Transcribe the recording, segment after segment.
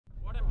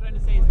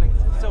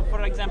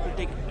example,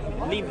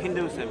 leave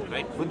Hinduism,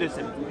 right?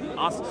 Buddhism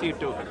asks you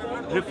to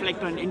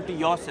reflect on into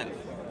yourself,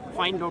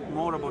 find out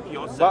more about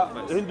yourself.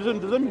 But Hinduism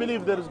doesn't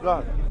believe there is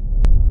God.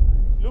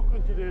 Look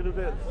into the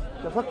universe.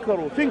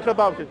 تفكروا, think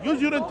about it.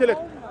 Use your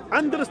intellect.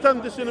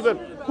 Understand this universe.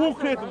 Who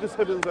created this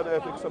heavens and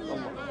earth except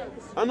Allah?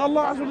 And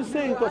Allah Azza is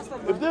saying to us,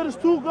 if there is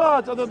two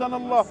gods other than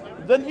Allah,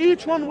 then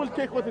each one will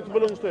take what it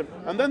belongs to him.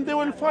 And then they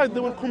will fight, they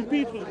will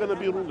compete who's going to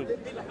be ruling.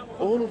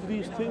 All of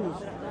these things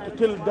to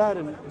tell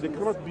Darren, there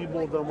cannot be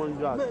more than one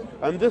God.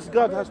 And this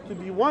God has to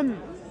be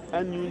one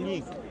and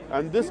unique.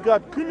 And this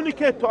God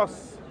communicates to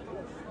us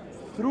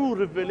through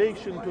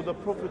revelation to the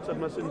prophets and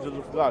messengers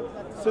of God.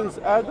 Since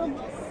Adam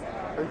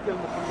until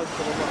Muhammad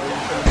sallallahu alayhi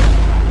wa sallam.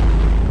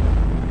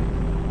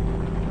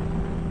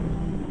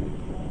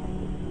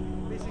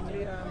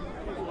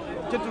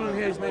 Gentleman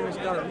here, his name is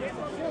Darren.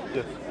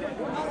 Yes.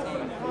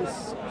 He's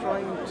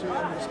trying to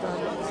understand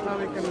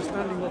Islamic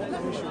understanding of the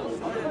issue.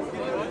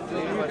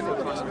 You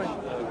can explain.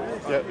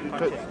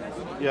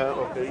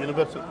 Yeah, okay.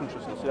 Universal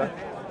consciousness, yeah.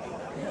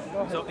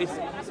 So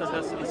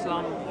does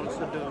Islam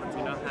also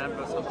have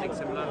something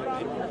similar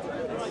in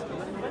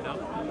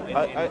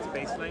its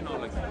baseline, or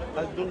like?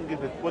 I don't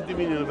get it. What do you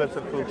mean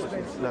universal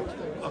consciousness? Like,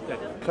 Okay.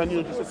 can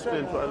you just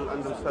explain to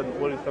understand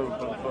where you're coming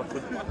from?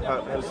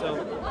 So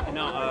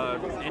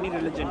any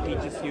religion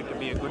teaches you to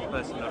be a good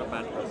person or a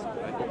bad person,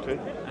 right? Okay.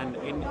 And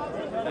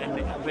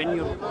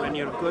when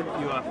you're good,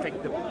 you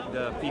affect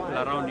the people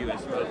around you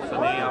as well. So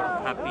they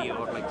are happy,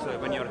 or like, so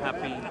when you're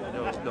happy,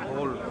 the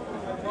whole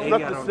area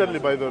Not necessarily,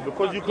 by the way,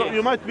 because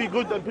you might be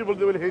good and people,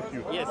 they will hate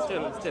you. Yeah,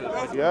 still.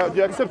 Yeah, do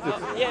you accept it?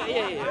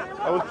 Yeah.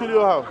 I will tell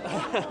you how.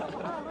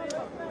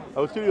 I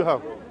will tell you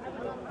how.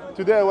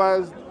 Today I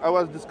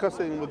was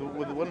discussing with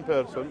one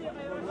person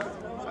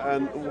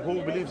and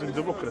who believes in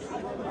democracy.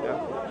 Yeah.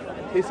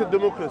 He said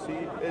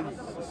democracy is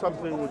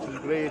something which is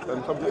great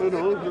and something,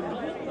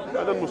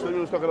 other Muslim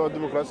was talking about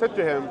democracy. I said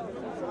to him,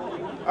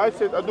 I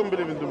don't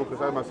believe in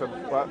democracy, I myself.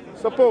 But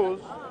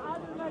suppose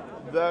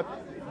that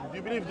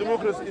you believe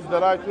democracy is the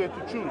right way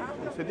to choose.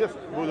 He said, yes,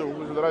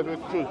 democracy is the right way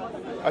to choose.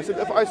 I said,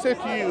 if I say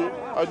to you,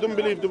 I don't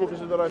believe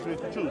democracy is the right way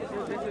to choose.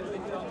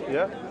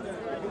 Yeah?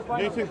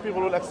 Do you think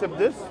people will accept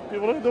this? They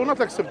will not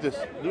accept this.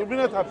 They will be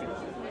not happy.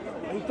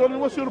 He told me,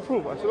 what's your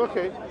proof? I said,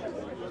 okay.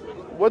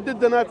 What did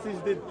the Nazis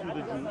did to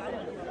the Jews?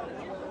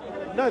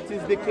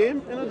 Nazis, they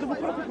came in a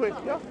democratic way.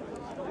 Yeah.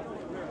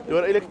 They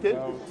were elected,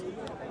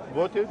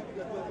 voted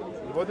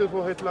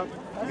for Hitler,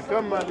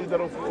 become a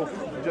leader of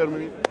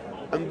Germany,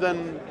 and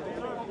then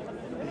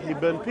he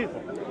burned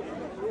people.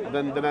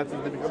 Then the Nazis,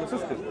 they become a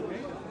system.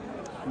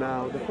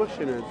 Now the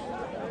question is,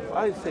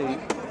 I say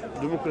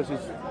democracy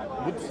is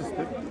a good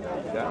system,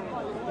 yeah.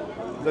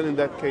 Then in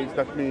that case,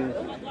 that means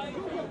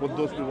what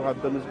those people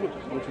have done is good,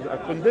 which is I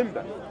condemn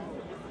that.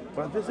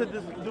 But they said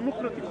this is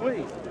democratic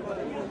way.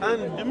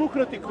 And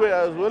democratic way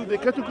as well, they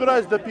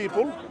categorize the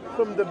people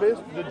from the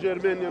best. The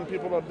Germanian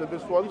people are the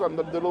best ones, and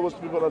the lowest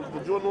people are the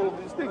Jew, and all of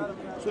these things.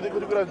 So they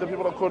categorize the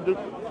people according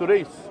to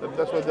race. And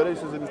that's why the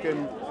racism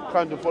came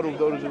kind of one of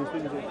the original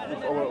things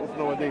of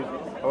nowadays,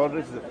 our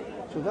racism.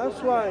 So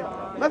that's why,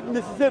 not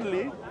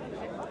necessarily,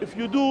 if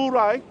you do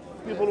right,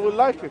 people will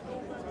like it.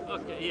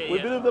 Okay, We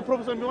believe the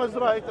Prophet was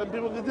right, and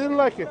people didn't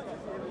like it.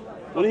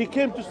 When he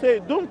came to say,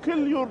 don't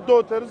kill your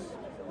daughters,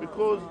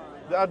 because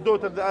they are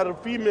daughters, they are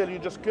female, you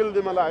just kill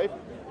them alive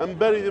and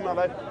bury them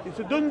alive. He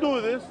said, don't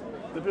do this.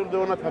 The people, they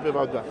were not happy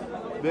about that.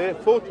 They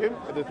fought him,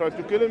 they tried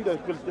to kill him, they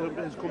killed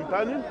his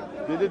companion.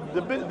 They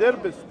did their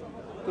best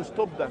to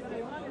stop that.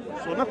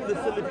 So not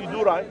necessarily if you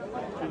do right,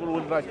 people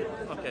will like it.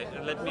 Okay,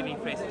 let me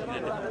rephrase it in a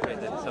different way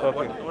then. So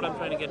Okay. what I'm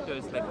trying to get to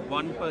is like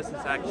one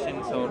person's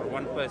actions or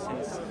one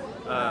person's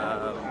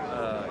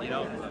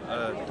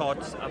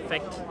thoughts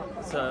affect,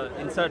 so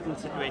in certain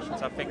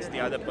situations affects the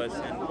other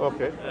person.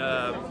 Okay.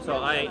 So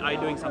I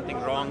doing something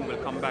wrong will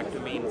come back to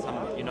me in some,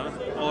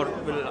 or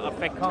will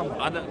affect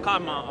other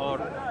karma, or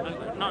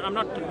I'm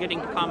not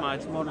getting to karma.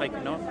 It's more like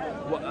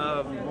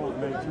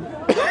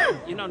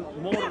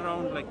more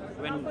around like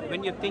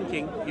when you're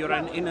thinking, you're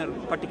in a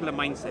particular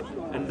mindset,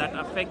 and that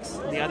affects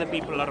the other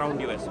people around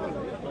you as well.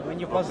 When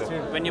you're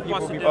positive. When you're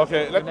positive.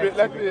 Okay, let me.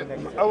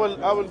 I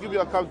will give you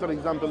a counter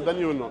example. Then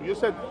you will know. You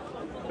said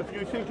if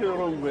you think in the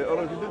wrong way,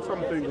 or if you did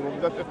something wrong,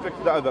 that affects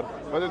the other,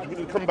 but it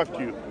will come back to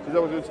you. Is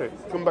that what you say?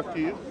 Come back to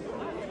you?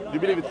 Do you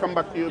believe it come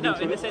back to you? No,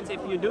 in the sense, if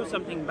you do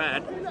something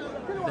bad,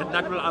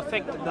 that will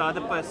affect the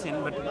other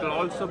person, but it will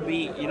also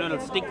be, it'll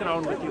stick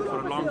around with you for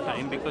a long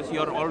time because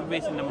you're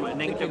always in a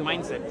negative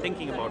mindset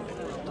thinking about it.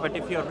 But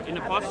if you're in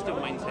a positive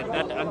mindset,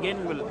 that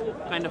again will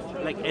kind of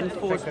like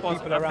enforce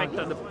positive, affect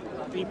other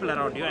people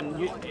around you,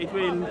 and it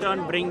will in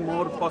turn bring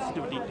more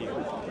positivity to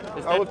you.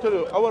 I will tell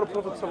you, our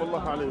Prophet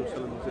sallallahu alaihi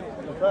wasallam said,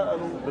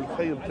 "Tafa'alu bil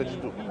khayr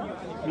tajidu."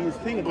 Means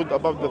think good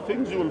about the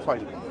things you will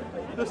find.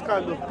 This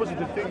kind of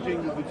positive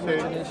thinking, you would say,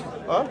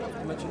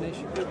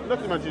 Imagination.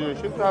 not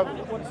imagination, to have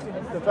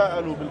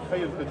tafa'alu bil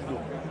khayr tajidu.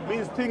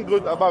 Means think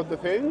good about the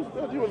things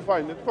that you will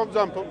find it. For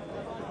example,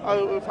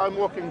 if I'm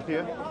walking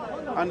here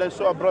and I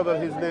saw a brother,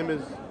 his name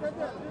is,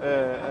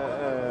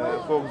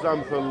 for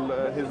example,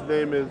 his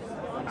name is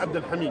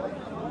Abdul Hamid.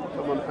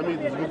 Someone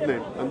Hamid is a good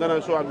name. And then I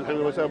saw Abdul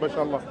Hamid, I said,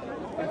 MashaAllah,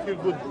 I feel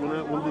good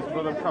when this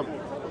brother comes.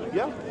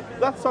 Yeah?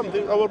 That's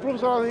something, our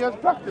Prophet he has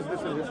practiced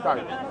this in his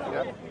time.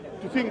 Yeah?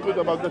 To think good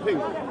about the thing.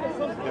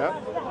 Yeah?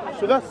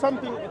 So that's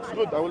something, it's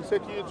good. I will say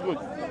to you, it's good.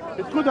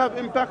 It could have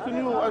impact on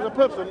you as a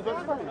person,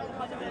 that's fine.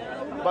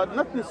 But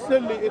not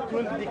necessarily it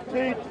will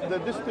dictate the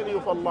destiny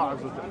of Allah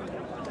Azza wa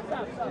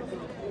Jalla.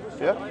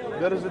 Yeah?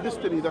 There is a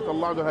destiny that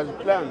Allah has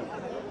planned,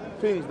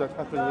 things that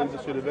happen in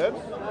this universe,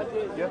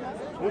 yeah?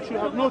 Which you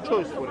have no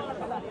choice for it.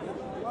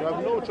 You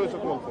have no choice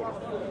at all for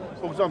it.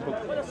 For example,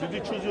 did you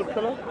choose your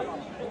color?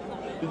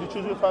 Did you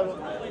choose your father?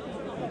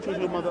 Did you choose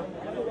your mother?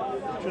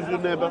 Did you choose your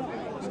neighbor?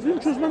 You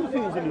didn't choose many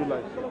things in your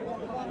life.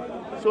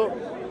 So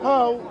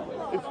how,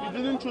 if you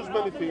didn't choose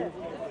many things,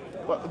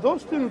 but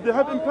those things, they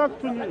have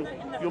impact on you.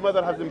 Your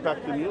mother has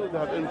impact on you, they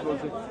have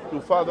influence on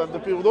your father, the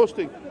people, those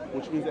things,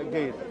 which means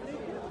again.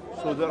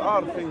 So there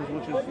are things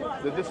which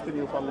is the destiny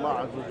of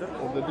Allah Azza wa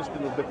Jalla, or the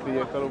destiny of the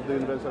Creator of the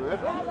universe and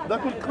earth,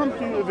 that will come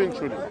to you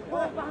eventually.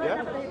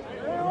 Yeah?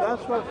 And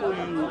that's why for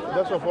you,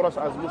 that's why for us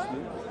as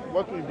Muslims,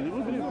 what we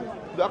believe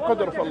the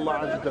qadr of Allah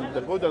Azza wa Jalla,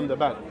 the good and the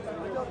bad.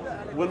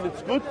 When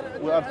it's good,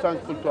 we are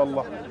thankful to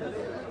Allah.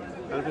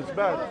 And if it's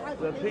bad,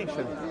 we are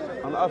patient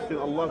and asking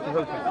Allah to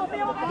help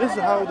us. This is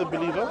how the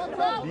believer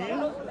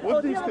deals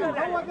with these things.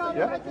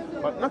 Yeah?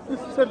 But not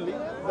necessarily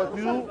that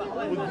you,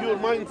 with your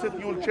mindset,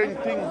 you will change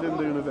things in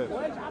the universe.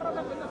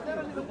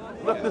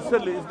 Not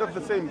necessarily, it's not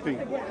the same thing.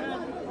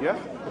 Yeah?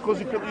 Because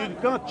you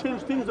cannot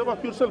change things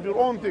about yourself, your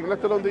own thing,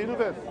 let alone the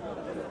universe.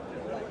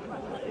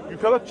 You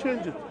cannot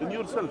change it in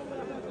yourself.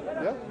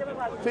 Yeah?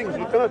 Things,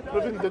 you cannot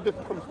prevent the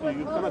death comes to you.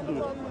 You cannot do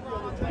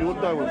it. You will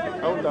die one day.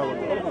 I will die one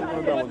day. All of us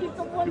will die one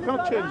day. You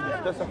cannot change this.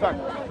 That's a fact.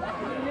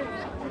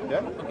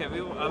 Yeah? Okay,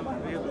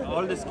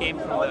 all this came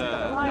from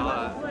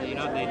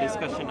the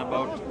discussion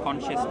about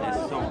consciousness.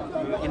 So,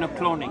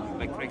 cloning,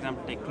 like for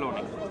example, take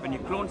cloning. When you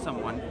clone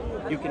someone,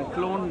 you can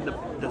clone the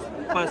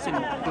person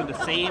to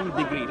the same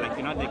degree, like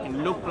they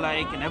can look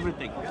like and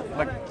everything.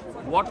 But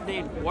what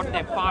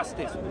their past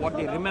is, what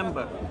they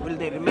remember, will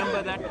they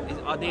remember that?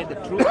 Are they the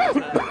true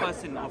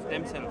person of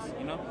themselves?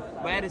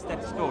 Where is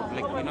that stored?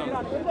 Like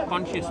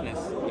consciousness.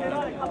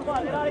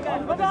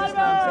 What does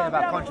Islam say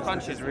about consciousness?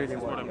 Consciousness really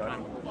what I'm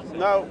trying to say.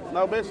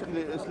 Now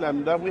basically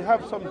Islam, that we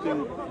have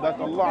something that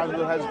Allah Azza wa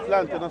Jalla has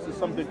planted us is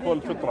something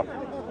called fitrah,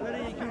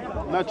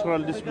 natural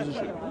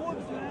disposition.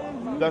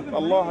 That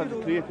Allah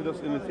has created us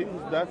in the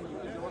things that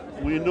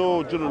we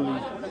know generally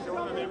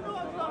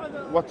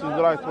what is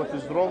right, what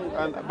is wrong,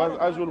 but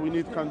as well we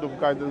need kind of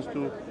guidance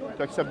to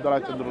accept the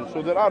right and the wrong.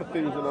 So there are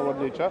things in our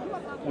nature,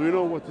 we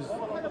know what is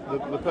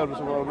the purpose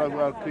of our life,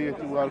 we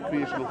are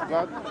creation of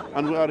God,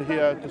 and we are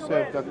here to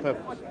serve that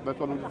purpose. That's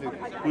one of the things.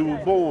 We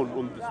were born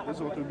on this. This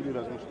is what we believe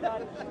as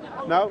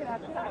Muslims. Now,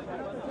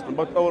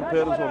 but our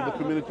parents or the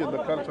community and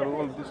the culture and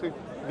all of these things,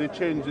 they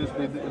change this,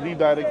 they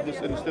redirect this,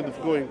 and instead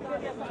of going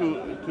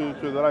to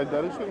the right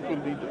direction, it will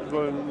be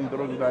going in the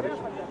wrong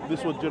direction. This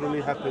is what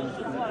generally happens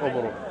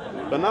overall.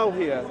 But now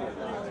here,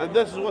 and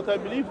this is what I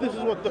believe, this is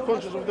what the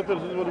conscience of the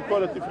person is what we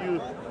call it.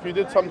 If you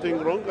did something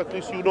wrong, at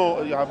least you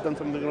know you have done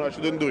something wrong, I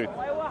shouldn't do it.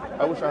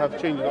 I wish I have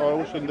changed it, or I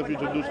wish in the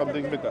future do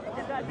something better.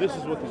 This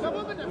is what it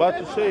is. But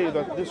to say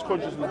that this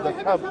consciousness that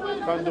have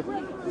kind of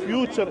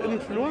future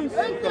influence,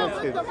 you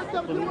cannot say that.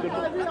 Because we don't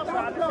know.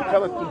 You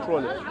cannot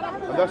control it.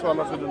 And that's why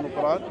Allah said in the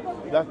Quran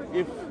that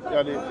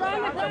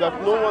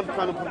that no one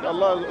can protect.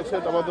 Allah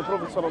said about the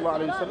Prophet sallallahu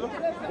alaihi wasallam,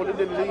 قُلْ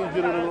إِنَّ لَن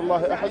يُجِرَ مِنَ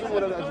اللَّهِ أَحَدٌ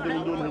وَلَنْ أَجِدَ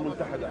مِن دُونِهِ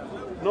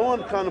مُلْتَحَدًا. No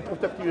one can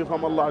protect you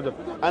from Allah,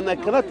 and I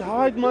cannot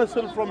hide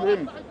myself from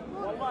Him.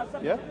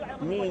 Yeah,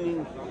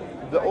 meaning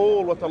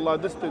all what Allah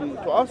destined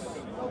to us,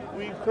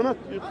 you cannot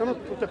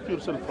protect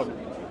yourself from it.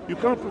 You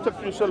cannot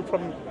protect yourself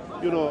from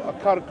a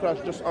car crash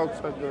just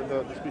outside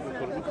the speaker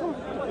corner. You can't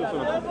protect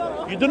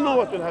yourself. You don't know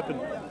what will happen.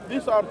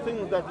 These are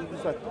things that you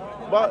decide.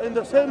 But in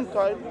the same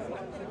time,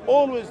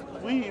 always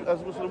we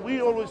as Muslims,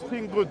 we always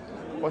think good.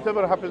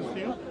 Whatever happens to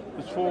you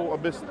is for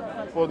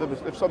the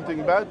best. If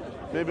something bad,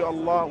 maybe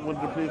Allah will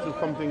replace with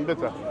something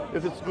better.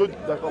 If it's good,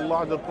 that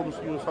Allah will promise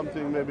you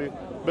something maybe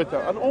better.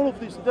 And all of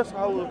these, that's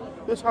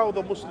how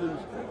the Muslims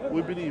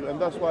we believe,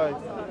 and that's why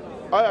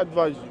I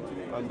advise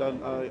you, and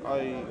then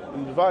I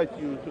invite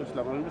you to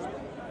Islam. Are you Muslim?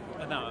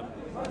 No.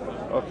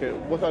 Okay.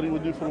 What are you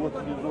doing for what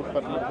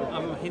partner?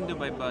 I'm Hindu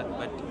by birth,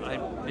 but I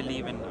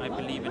believe in I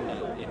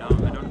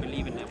don't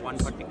believe in one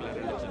particular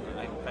religion.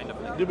 I kind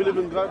of do you believe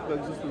in God, the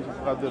existence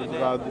of God? There is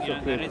God.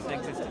 There is the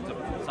existence of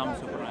some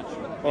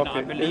supernatural. Okay.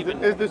 I believe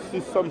is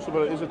this some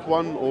supernatural? Is it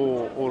one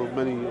or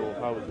many, or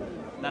how is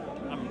it? That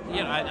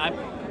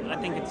I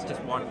think it's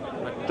just one.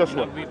 But just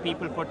one.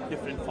 People put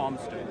different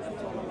forms to it.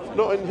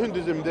 No, in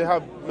Hinduism they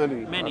have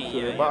many.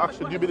 Actually, but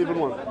actually, do you believe in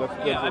one?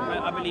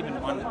 I believe in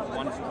one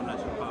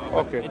supernatural power.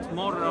 Okay. It's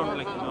more around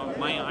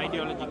my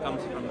ideology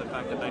comes from the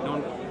fact that I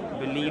don't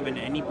believe in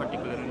any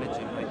particular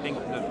religion. I think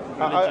the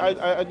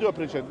I do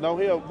appreciate. Now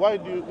here, why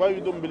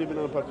you don't believe in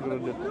a particular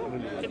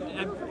religion?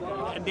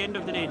 At the end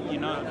of the day,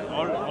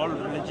 all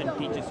religion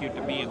teaches you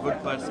to be a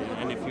good person,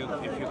 and if you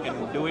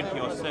can do it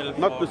yourself.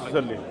 Not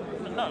necessarily.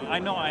 No, I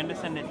know, I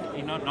understand it.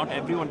 You know, not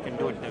everyone can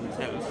do it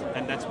themselves,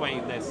 and that's why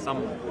there's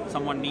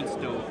someone needs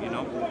to, you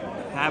know,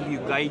 have you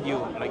guide you,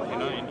 like, you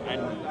know,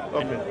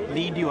 and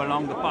lead you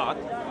along the path.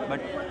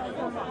 But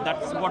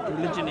that's what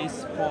religion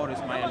is for, is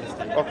my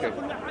understanding. Okay,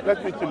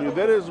 let me tell you,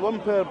 there is one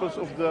purpose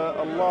of the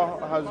Allah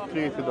has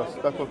created us.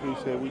 That's what we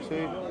say. We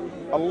say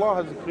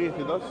Allah has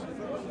created us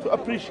to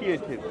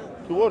appreciate Him,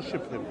 to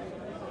worship Him,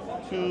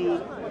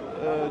 to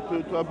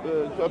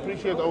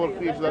appreciate our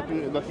creation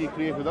that He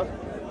created us,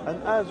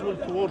 and as well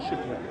to worship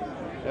Him.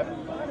 Yeah?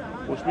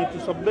 Which means to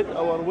submit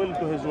our will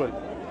to His will.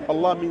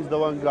 Allah means the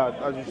one God,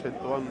 as you said.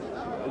 The one,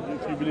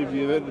 if you believe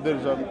there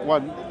is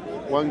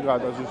one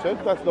God, as you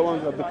said, that's the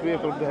one God, the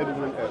creator of the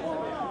heavens and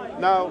earth.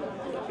 Now,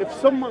 if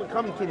someone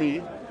come to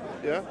me,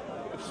 yeah,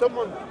 if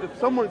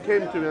someone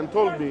came to me and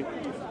told me,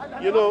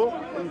 you know,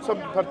 in some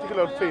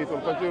particular faith or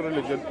particular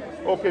religion,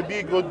 okay,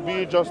 be good,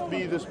 be just,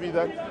 be this, be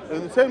that, and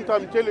at the same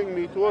time telling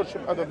me to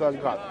worship other than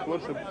God, to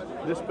worship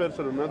this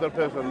person, another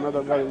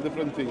guy,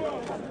 different things.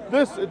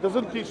 This, it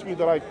doesn't teach me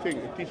the right thing,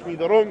 it teaches me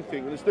the wrong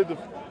thing. Instead of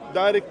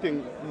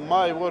directing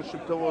my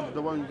worship towards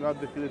the one God,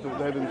 the creator of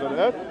the heavens and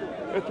earth,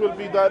 it will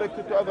be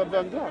directed to other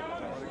than God.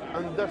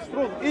 And that's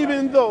wrong,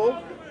 even though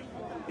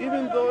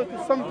it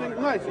is something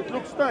nice, it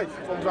looks nice.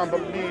 For example,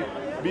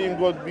 being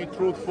good, be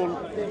truthful,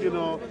 you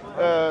know,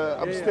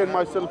 abstain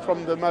myself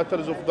from the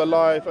matters of the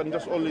life and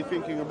just only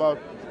thinking about,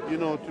 you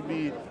know, to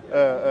be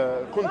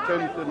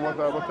content in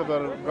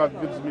whatever God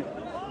gives me.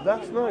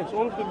 That's nice,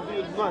 all of them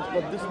is nice,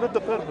 but this is not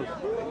the purpose.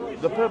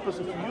 The purpose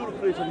of your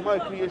creation, my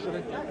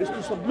creation, is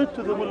to submit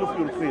to the will of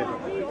your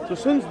creator. So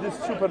since this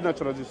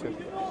supernatural, as you said,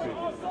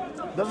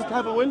 does it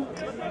have a will?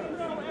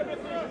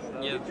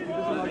 Yeah,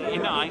 you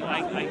know,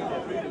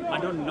 I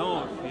don't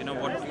know, you know,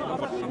 what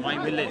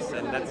my will is,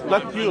 and that's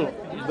what Not you,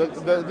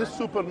 this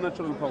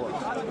supernatural power.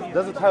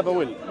 Does it have a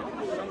will?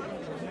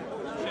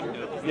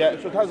 Yeah,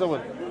 so it has a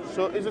will.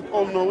 So is it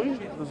all-knowing?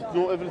 Does it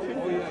know everything?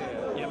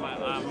 Yeah,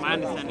 my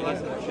understanding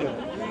is it should.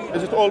 Yeah.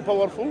 Is it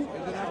all-powerful?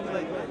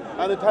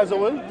 And it has a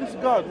will? This is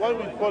God. Why do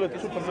we call it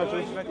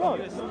supernatural? It's God.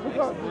 It's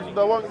God. It's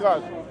the one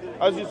God.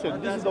 As you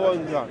said, this is the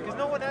one God.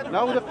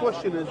 Now the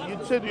question is, you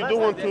said you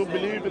don't want to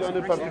believe in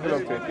any particular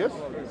faith, yes?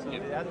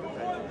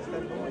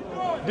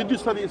 Did you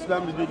study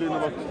Islam? Did you learn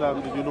about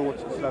Islam? Did you know what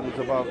Islam is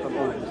about and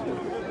all these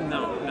things?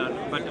 No.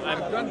 But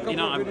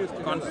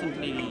I've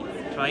constantly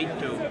tried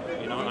to,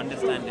 you know,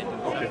 understand it.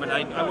 Okay. But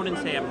I wouldn't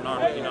say I'm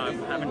not, you know, I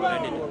haven't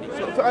read it.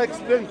 So if I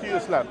explain to you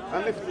Islam,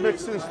 and if it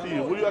makes sense to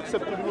you, will you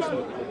accept to be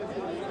Muslim?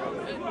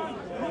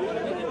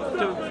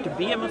 To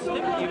be a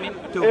Muslim, you mean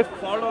to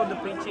follow the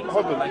preachings?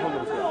 Hold on.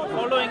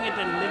 Following it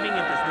and living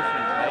it is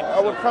different, right? I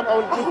will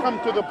come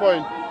to the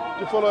point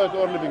to follow it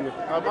or living it.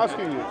 I'm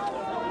asking you,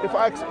 if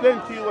I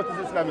explain to you what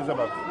Islam is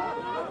about,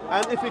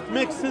 and if it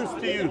makes sense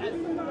to you.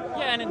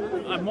 Yeah,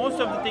 and most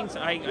of the things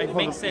it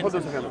makes sense. Hold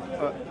on a second.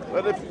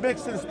 But if it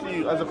makes sense to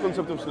you as a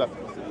concept of Islam,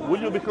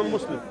 will you become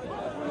Muslim?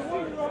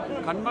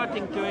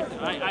 Converting to it,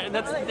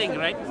 that's the thing,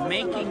 right?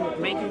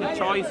 Making a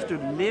choice to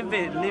live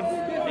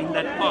in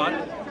that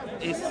path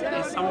is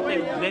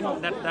something. Then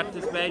that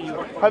is where you.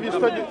 Have you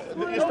studied?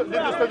 Did you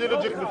study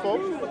logic before?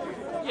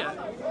 Yeah.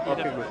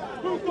 Okay,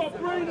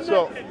 good.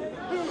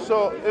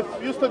 So if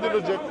you study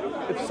logic,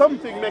 if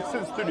something makes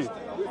sense to me,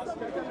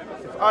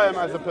 if I am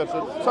as a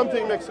person,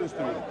 something makes sense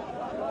to me,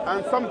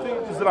 and something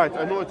is right,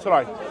 I know it's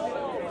right.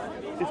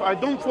 If I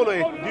don't follow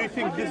it, do you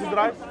think this is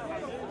right?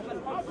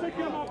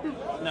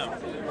 No.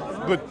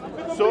 Good.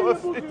 So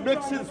if it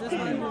makes sense to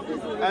you,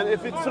 and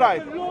if it's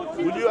right,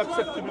 will you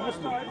accept to be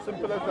Muslim?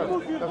 Simple as that.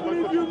 That's my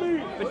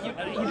question. But you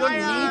don't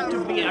need to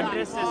be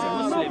addressed as a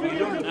Muslim. You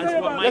don't.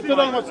 As what my Let's talk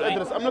about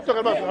address. I'm not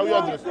talking about how you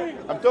address.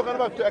 I'm talking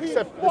about to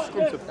accept this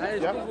concept.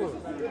 Yeah?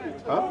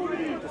 Huh?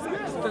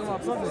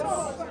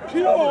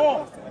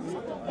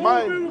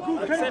 My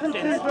acceptance.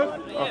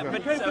 Yeah,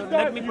 but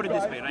let me put it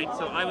this way, right?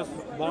 So I was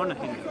born a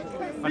Hindu,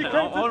 but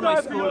all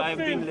my school I've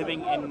been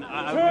living in.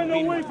 I've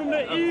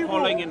been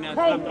following in.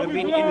 I've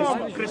been in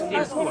a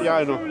Christian school. Yeah,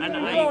 I know. And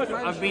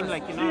I've been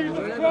like, you know,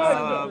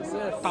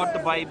 taught the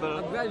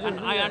Bible, and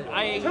I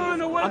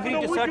agree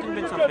to certain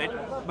bits of it.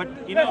 But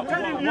you know, what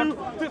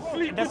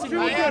doesn't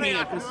make me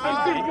a Christian.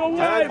 Right?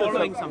 Just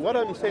following something. What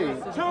I'm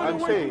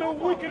saying,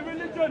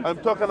 I'm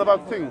talking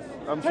about things.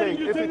 I'm saying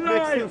if it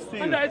makes sense to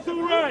you,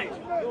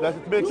 that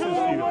it makes sense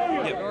to you,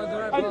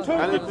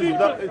 and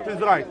it is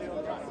right.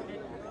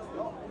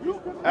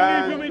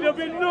 And you believe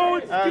in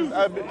God. And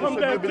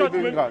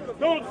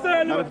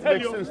it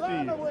makes sense to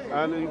you,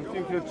 and you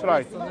think it's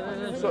right.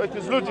 So it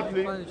is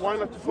logically, why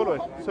not to follow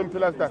it?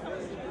 Simple as that.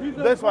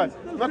 That's why,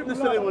 not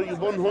necessarily when you're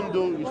born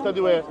Hindu, you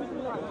study where.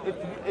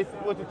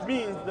 What it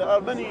means, there are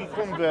many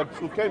converts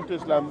who came to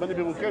Islam, many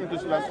people came to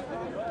Islam,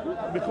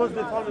 because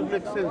they found it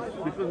makes sense,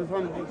 because they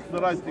found it's the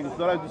right thing, it's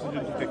the right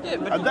decision to take.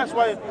 Yeah, and that's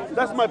why,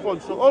 that's my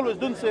point. So always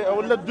don't say, I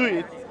will not do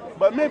it,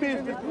 but maybe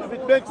if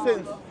it makes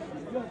sense,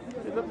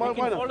 why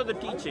not? Follow the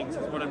teachings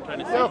is what I'm trying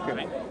to say. Yeah, okay.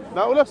 Right?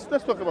 Now let's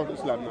talk about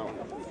Islam now.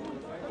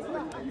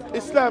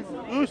 Islam,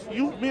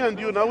 me and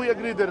you, now we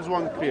agree there is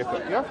one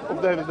creator, yeah,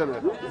 of the heavens and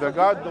earth. The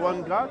God, the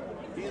one God,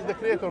 He is the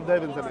creator of the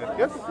heavens and earth.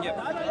 Yes? Yeah.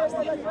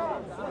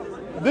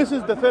 This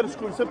is the first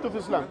concept of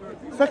Islam.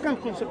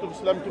 Second concept of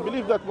Islam, to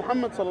believe that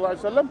Muhammad sallallahu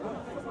alaihi wasallam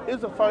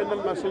is a final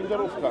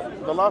messenger of God,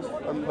 the last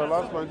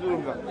messenger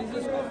of God.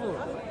 This is kufur.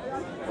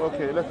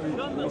 Okay, let me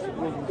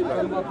move this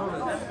guy.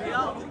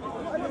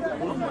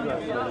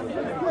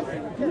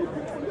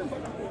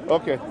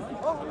 Okay.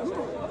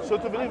 So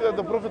to believe that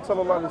the Prophet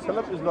sallallahu alaihi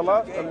wasallam is the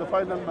last and the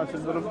final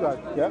messenger of God.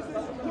 Yeah?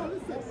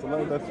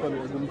 Well, that's funny.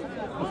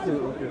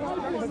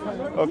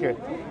 Okay.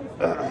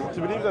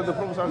 To believe that the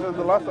Prophet sallallahu alaihi wasallam is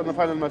the last and the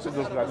final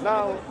messenger of God.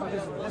 Now,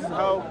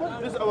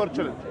 this is our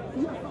challenge.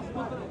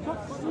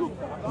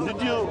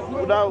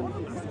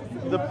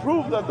 The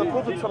proof that the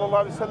Prophet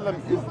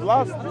ﷺ is the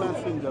last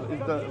messenger, is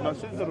the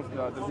messenger of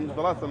God, and he's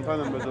the last and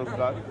final messenger of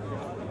God,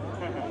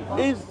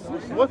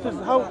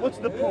 what's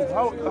the proof?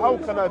 How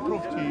can I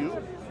prove to you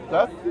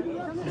that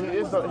he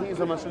is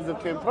a messenger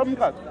came from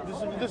God?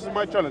 This is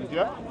my challenge,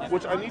 yeah?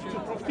 Which I need to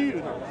prove to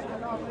you now.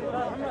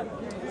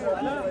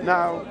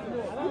 Now,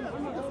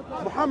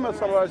 Muhammad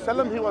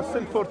ﷺ, he was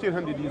sent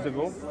 1400 years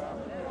ago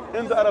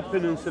in the Arab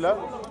Peninsula.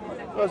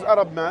 He was an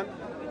Arab man,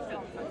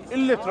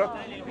 illiterate,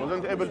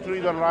 wasn't able to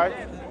read and write.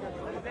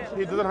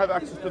 He didn't have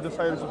access to the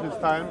science of his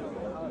time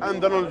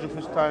and the knowledge of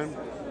his time.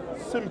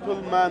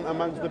 Simple man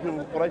amongst the people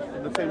of Quraysh.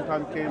 At the same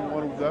time came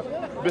one of the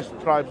best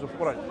tribes of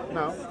Quraysh.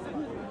 Now,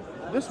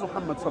 this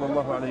Muhammad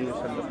sallallahu alayhi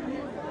wasallam,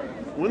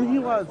 when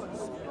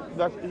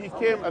he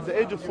came at the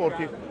age of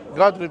 40,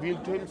 God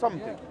revealed to him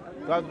something.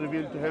 God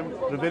revealed to him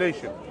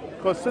revelation.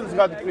 Because since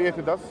God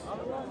created us,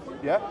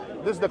 yeah,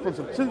 this is the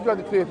concept. Since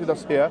God created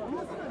us here,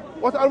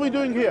 what are we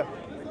doing here?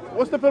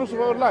 What's the purpose of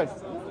our life?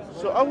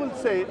 So I will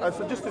say, I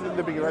suggested in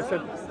the beginning, I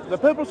said, the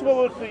purpose of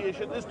our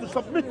creation is to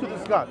submit to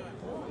this God,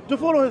 to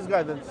follow his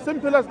guidance.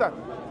 Simple as that.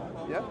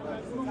 Yeah?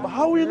 But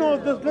how we know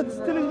that God is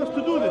telling us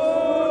to do this?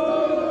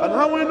 And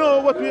how we know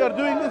what we are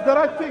doing is the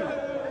right thing?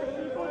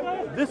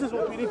 This is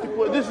what we need to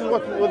put, this is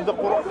what the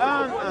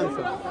Quran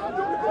answers.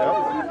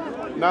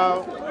 Yeah?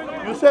 Now,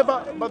 you say,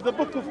 but the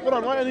book of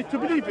Quran, why I need to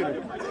believe in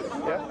it?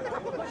 Yeah?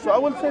 So I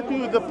will say to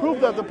you, the proof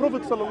that the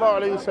Prophet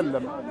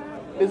ﷺ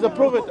is a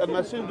prophet and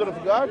messenger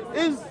of God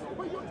is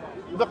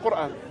the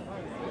Quran,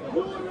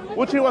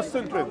 which he was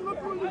sent with.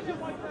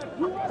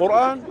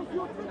 Quran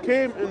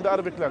came in the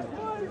Arabic language.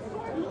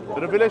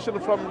 Revelation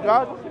from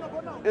God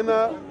in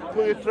a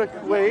poetic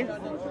way,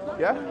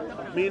 yeah?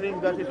 Meaning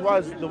that it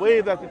was the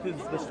way that it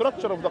is, the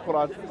structure of the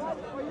Quran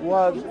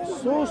was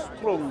so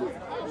strong,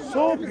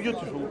 so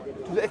beautiful,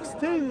 to the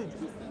extent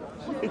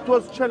it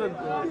was challenged.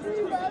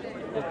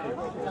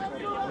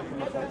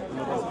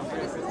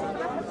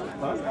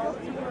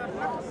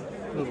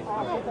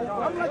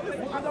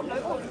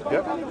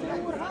 Yeah.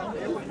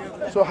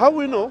 So how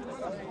we know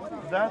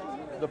that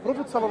the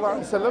Prophet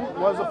ﷺ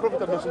was a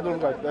prophet and messenger of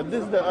God? And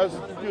this is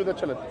the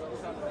challenge.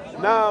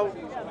 Now,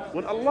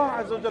 when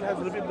Allah Azza wa Jalla has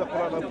revealed the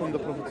Quran upon the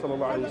Prophet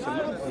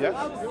ﷺ,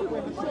 yeah,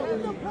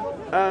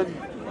 and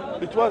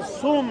it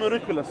was so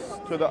miraculous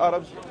to the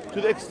Arabs,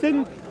 to the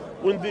extent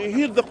when they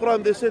hear the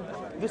Quran, they said,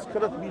 this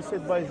cannot be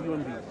said by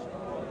human beings.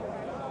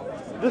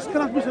 This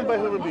cannot be said by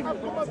human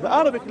beings. The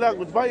Arabic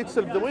language by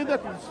itself, the way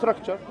that it's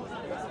structured,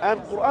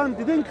 and Quran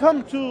didn't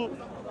come to,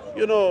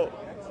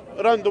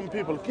 random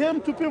people.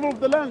 Came to people of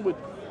the language.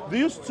 They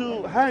used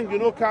to hang,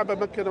 Kaaba,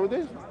 Mecca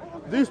nowadays.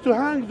 They used to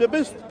hang the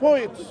best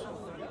poets,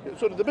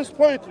 the best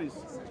poetries,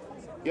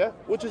 yeah,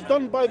 which is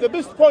done by the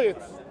best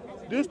poets.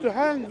 They used to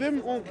hang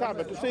them on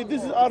Kaaba to say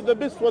these are the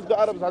best what the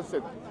Arabs have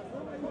said.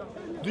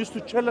 They used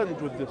to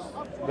challenge with this,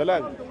 the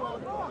language.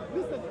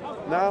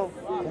 Now,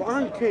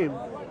 Quran came,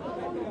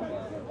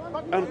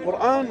 and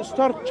Quran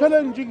start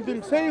challenging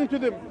them, saying to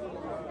them,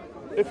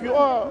 if you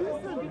are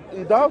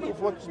in doubt of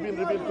what's been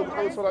revealed to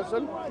Muhammad sallallahu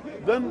alaihi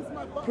wasallam, then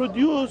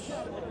produce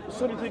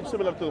something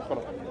similar to the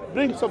Quran.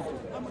 Bring something.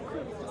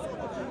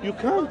 You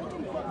can't,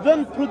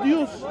 then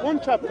produce one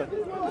chapter,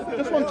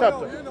 just one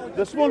chapter.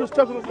 The smallest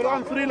chapter of the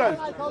Quran, 3 lines.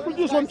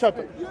 Produce one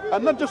chapter.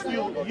 And not just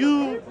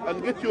you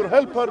and get your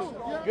helpers,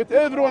 get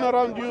everyone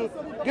around you,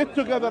 get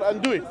together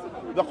and do it.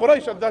 The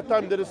Quraysh at that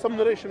time, there is some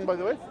narration, by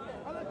the way,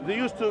 they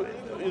used to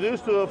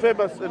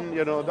famous in,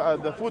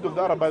 the food of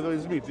the Arab, by the way,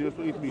 is meat. They used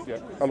to eat meat, yeah.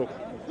 Hello.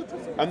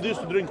 And they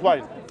used to drink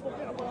wine.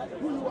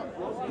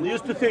 They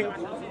used to think,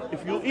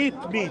 if you eat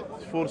meat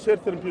for a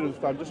certain period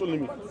of time, just only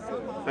meat,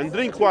 and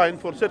drink wine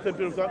for a certain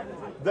period of time,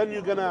 then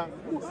you're gonna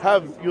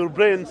have your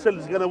brain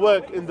cells gonna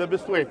work in the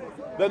best way.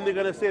 Then they're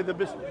gonna say the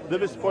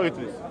best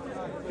poetries.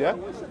 Yeah?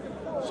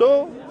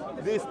 So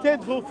they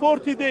stayed for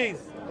 40 days.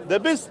 The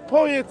best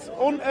poets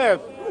on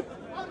earth.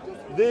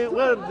 They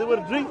were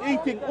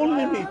eating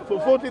only meat for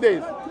 40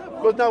 days.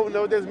 Because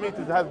nowadays meat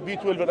has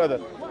B12 and other.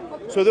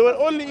 So they were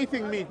only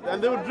eating meat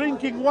and they were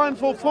drinking wine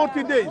for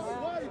 40 days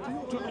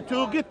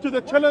to get to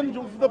the challenge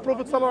of the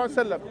Prophet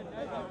ﷺ.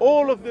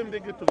 All of them, they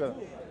get together.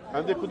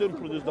 And they couldn't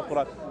produce the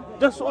Quran.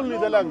 Just only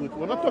the language.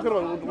 We're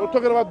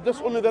talking about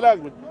just only the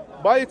language.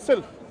 By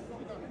itself.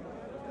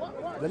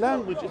 The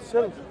language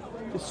itself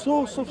is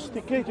so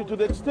sophisticated to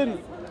the extent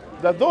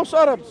that those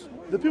Arabs,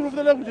 the people of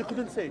the language, they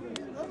couldn't say.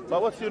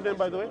 But what's your name,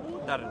 by the way?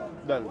 Darren.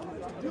 Darren.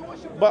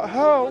 But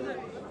how,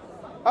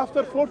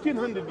 after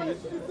 1400 years,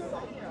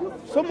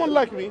 someone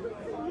like me,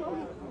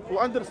 who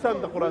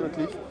understands the Quran at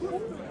least,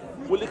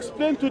 will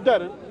explain to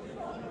Darren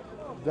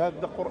that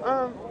the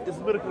Quran is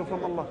a miracle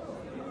from Allah?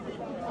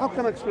 How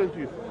can I explain to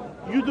you?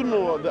 You don't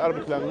know the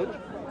Arabic language.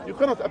 You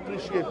cannot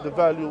appreciate the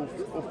value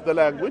of the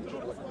language.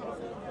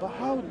 But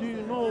how do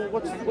you know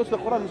what's the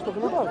Quran is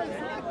talking about?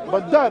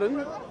 But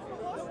Darren,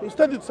 he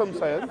studied some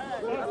science.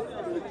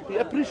 He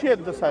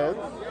appreciates the science.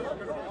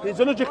 He's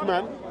a logic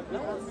man.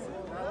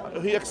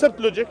 He accepts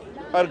logic,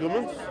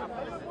 arguments.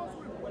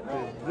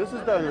 This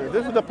is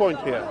the point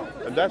here.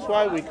 And that's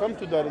why we come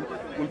to Darren.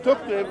 We'll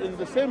talk to him in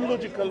the same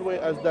logical way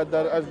as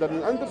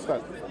Darren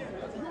understands.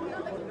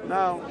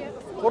 Now,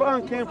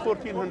 Quran came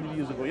 1400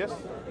 years ago, yes?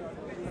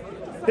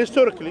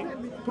 Historically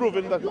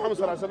proven that Muhammad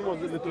was a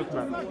literate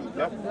man.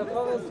 Yeah?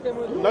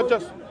 Not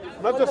just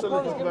a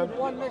literate man.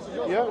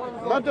 Yeah?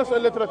 Not just a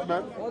literate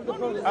man.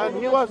 And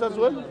he was as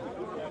well.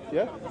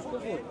 Yeah?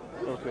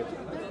 Okay.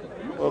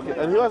 Okay.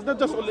 And he was not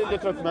just only a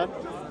literate man.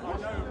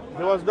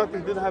 He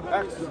didn't have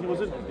access.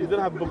 He didn't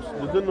have books.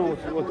 He didn't know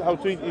how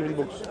to read even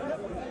books.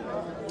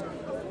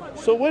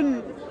 So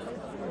when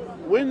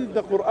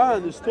the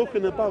Quran is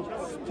talking about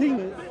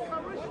things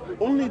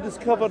only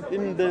discovered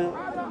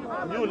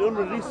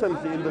only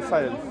recently in the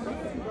science,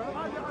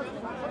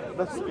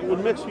 that's what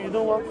makes you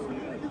know what?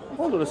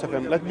 Hold on a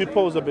second. Let me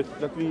pause a bit.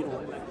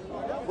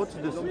 What's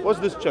this? What's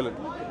this challenge?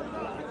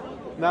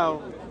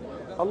 Now,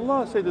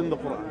 Allah said in the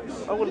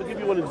Quran. I will give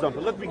you one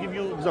example. Let me give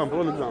you one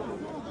example.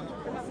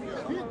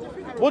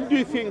 What do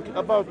you think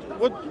about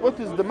what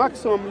is the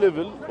maximum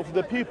level of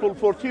the people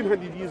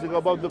 1400 years ago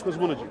about the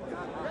cosmology?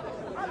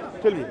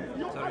 Tell me.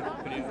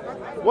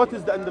 What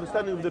is the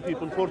understanding of the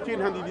people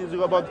 1400 years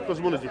ago about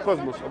cosmology,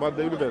 cosmos, about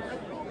the universe?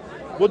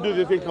 What do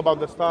they think about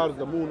the stars,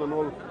 the moon, and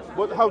all?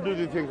 How do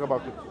they think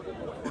about it?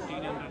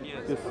 1400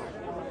 years. Yes.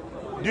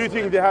 Do you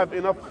think they have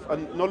enough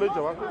knowledge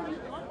about it?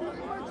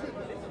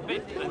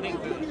 But I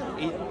think the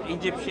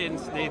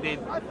Egyptians, they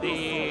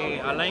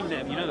aligned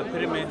them, the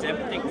pyramids,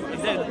 everything.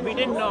 We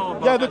didn't know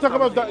about. Yeah, they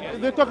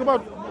talk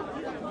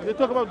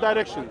about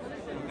direction.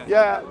 Okay.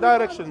 Yeah,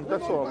 direction.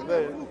 That's all.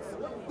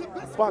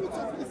 But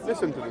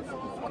listen to this.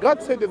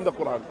 God said in the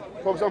Quran,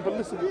 for example,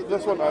 listen,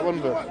 this one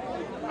verse.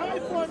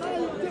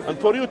 And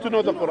for you to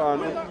know the Quran,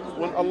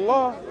 when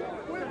Allah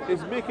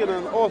is making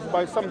an oath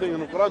by something in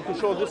the Quran to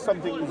show this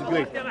something is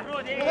great.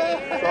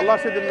 So Allah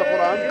said in the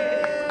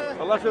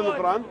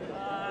Quran,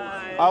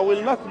 I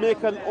will not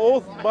make an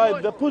oath by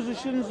the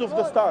positions of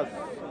the stars.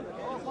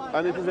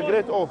 And it is a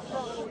great oath,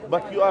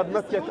 but you are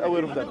not yet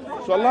aware of that.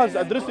 So Allah is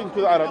addressing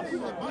to the Arabs,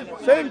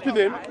 saying to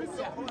them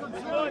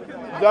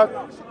that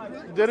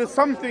there is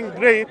something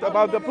great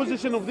about the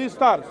position of these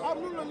stars.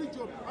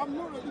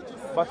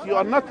 But you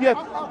are not yet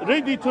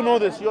ready to know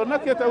this. You are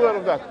not yet aware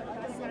of that.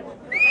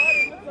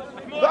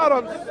 The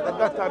Arabs at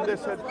that time, they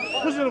said,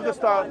 position of the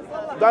star,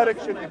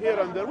 direction here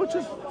and there, which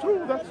is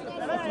true.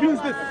 It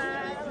means this.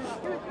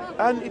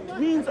 And it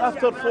means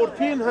after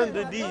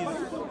 1400 years,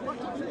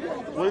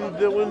 when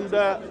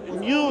the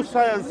new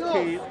science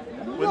came,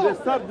 when they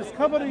start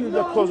discovering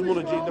the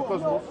cosmology, the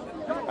cosmos,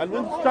 and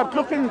when they start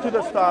looking into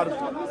the stars,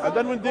 and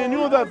then when they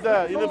knew that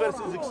the universe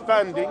is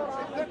expanding,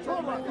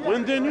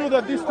 when they knew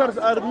that these stars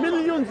are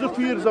millions of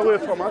years away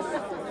from us,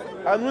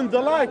 and when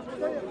the light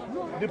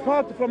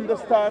departs from the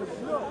stars,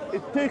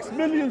 it takes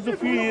millions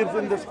of years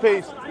in the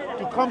space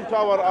to come to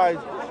our eyes.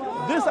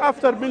 This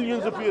after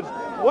millions of years,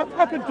 what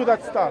happened to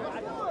that star?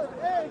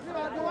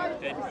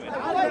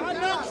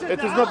 It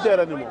is not there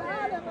anymore.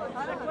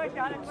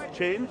 It's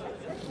changed.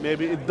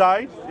 Maybe it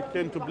died. It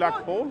came to black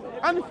hole.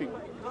 Anything.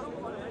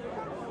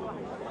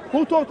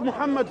 Who taught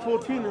Muhammad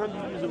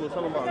 1400 years ago,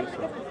 sallallahu alaihi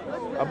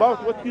wasallam,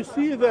 about what you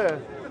see there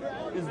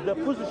is the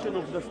position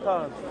of the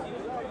stars.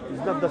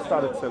 It's not the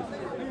star itself.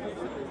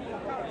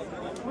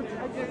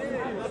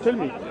 Tell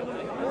me.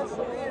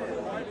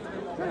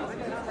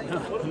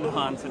 No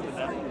answer to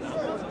that.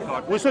 No.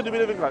 God. We said to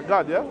believe in God.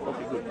 God, yeah?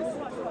 Okay, good.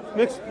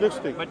 Next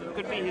thing. But it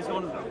could be his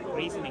own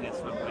reasoning as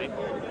well, right?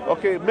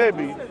 Okay,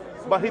 maybe.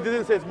 But he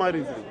didn't say it's my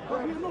reasoning.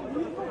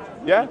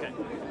 Yeah? Okay.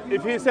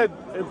 If he said,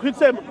 he could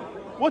say,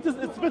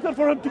 it's better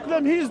for him to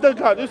claim he is the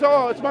God. You say,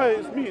 oh, it's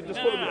me. Just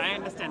follow me. I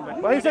understand.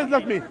 But he says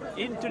not me.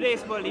 In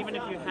today's world, even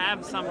if you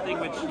have something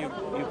which you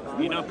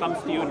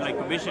comes to you in like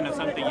a vision or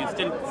something, you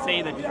still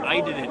say that I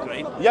did it,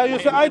 right? Yeah, you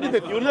say I did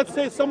it. You will not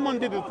say someone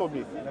did it for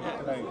me.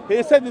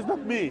 He said it's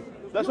not me.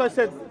 That's why I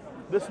said,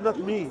 this is not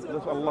me.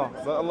 That's Allah.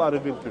 That Allah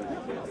revealed to me.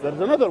 There's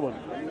another one.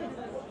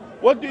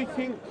 What do you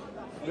think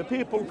the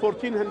people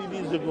 1400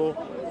 years ago,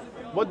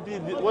 what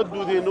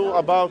do they know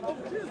about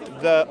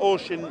the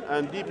ocean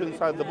and deep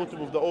inside the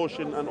bottom of the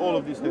ocean and all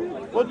of these things?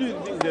 What do you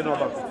think they know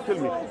about it? Tell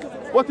me.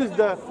 What is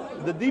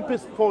the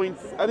deepest point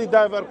any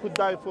diver could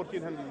dive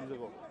 1400 years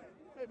ago?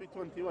 Maybe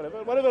 20,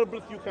 whatever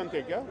breath you can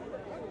take, yeah?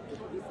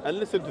 And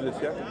listen to this,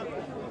 yeah?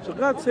 So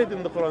God said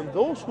in the Quran,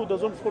 those who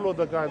doesn't follow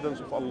the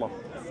guidance of Allah,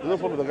 they don't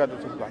follow the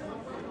guidance of God,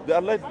 they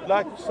are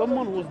like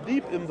someone who's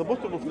deep in the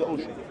bottom of the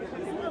ocean.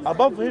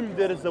 Above him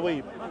there is a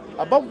wave.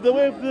 Above the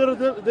wave,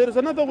 there is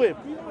another wave.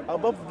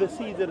 Above the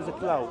sea, there is a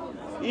cloud.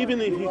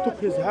 Even if he took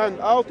his hand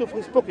out of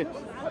his pocket,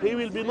 he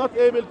will be not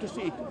able to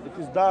see it. It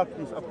is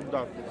darkness upon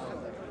darkness.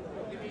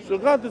 So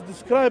God is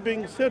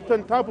describing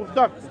certain type of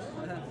darkness.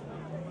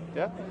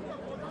 Yeah.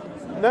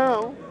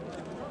 Now,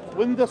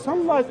 when the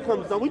sunlight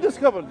comes, now we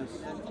discovered this.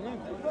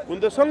 When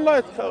the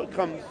sunlight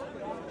comes,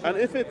 and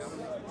if it's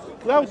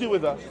cloudy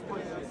weather,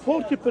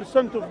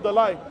 40% of the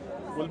light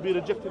will be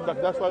rejected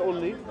back. That's why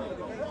only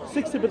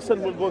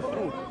 60% will go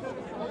through,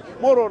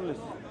 more or less.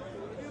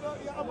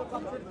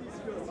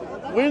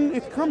 When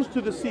it comes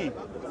to the sea,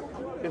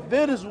 if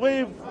there is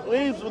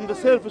waves on the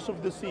surface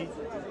of the sea,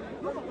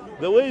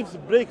 the waves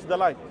breaks the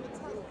light.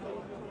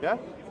 Yeah?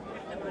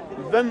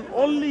 Then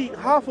only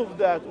half of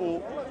that,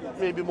 or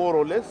maybe more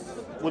or less,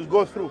 will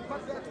go through.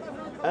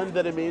 And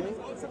the remaining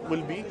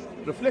will be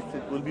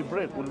reflected, will be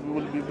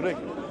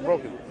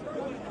broken.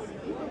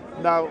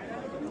 Now,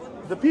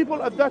 the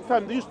people at that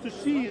time, they used to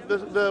see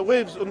the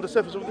waves on the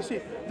surface of the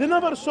sea. They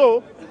never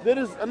saw there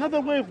is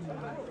another wave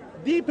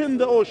deep in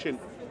the ocean,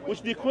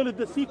 which they call it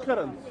the sea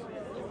currents.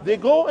 They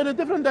go in a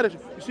different direction.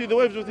 You see the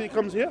waves, when it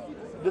comes here,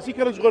 the sea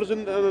currents goes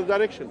in another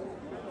direction.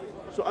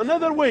 So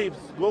another waves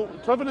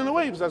travel in the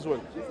waves as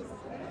well,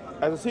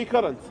 as a sea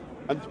current,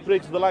 and it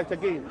breaks the light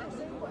again.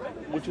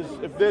 Which is,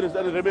 if there is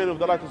any remain of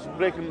the light, is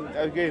breaking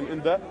again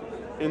in the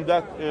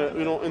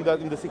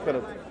sea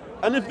current.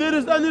 And if there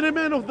is any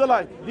remain of the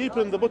light deep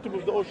in the bottom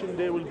of the ocean,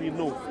 there will be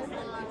no.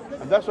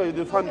 And that's why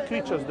they find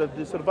creatures that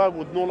they survive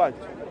with no light.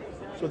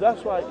 So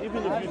that's why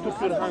even if you took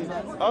your hand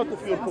out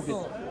of your pocket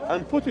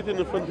and put it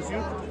in front of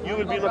you, you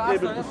will be not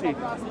able to see.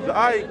 The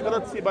eye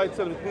cannot see by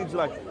itself, it needs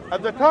light.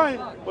 At the time,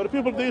 where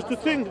people they used to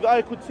think the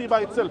eye could see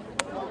by itself.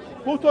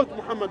 Who taught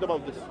Muhammad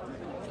about this?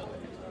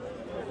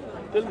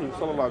 Tell me,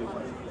 sallallahu alaihi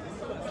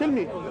wasallam. Tell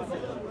me.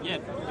 Yeah.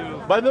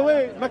 By the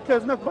way, Mecca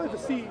is not by the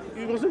sea.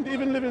 He wasn't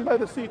even living by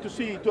the sea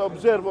to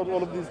observe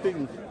all of these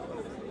things.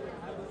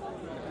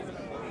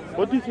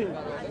 What do you think?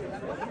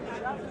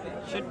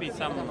 Should be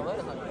some,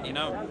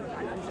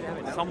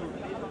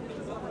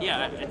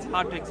 yeah, it's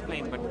hard to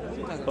explain, but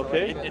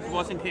okay. It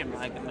wasn't him.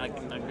 I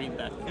can agree with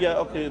that. Yeah,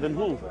 okay, then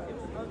who?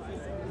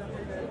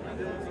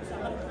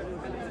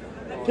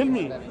 Tell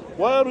me,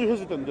 why are you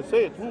hesitant to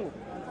say it? Who?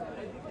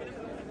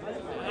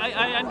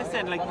 I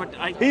understand,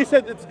 but He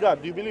said it's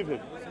God. Do you believe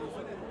him?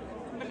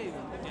 believe.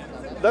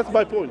 Yeah. That's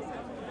my point.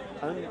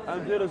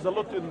 And there is a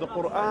lot in the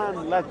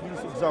Quran like these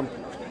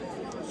examples.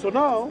 So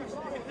now,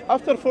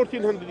 after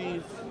 1400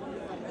 years,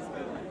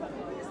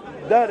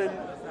 Darren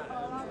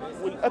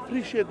will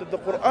appreciate that the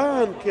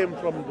Quran came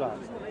from God.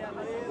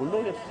 Well,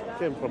 no, yes, it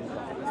came from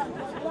God.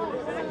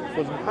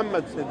 Because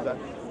Muhammad said that.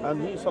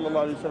 And he,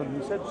 sallallahu alayhi wa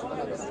sallam, he said,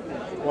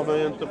 وَمَا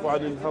يَنْتِقُ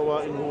عَنِ الْهَوَىٰ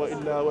إِنْ هُوَ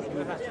إِلَّا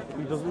وَحْيٌ.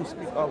 He doesn't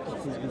speak out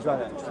of his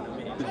desire.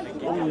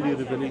 It's only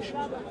revelation.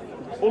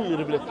 Only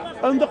revelation.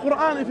 And the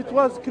Quran, if it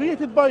was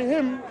created by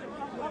him,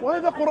 why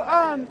the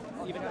Quran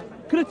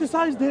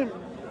criticized him?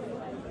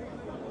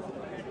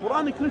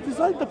 Quran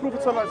criticized the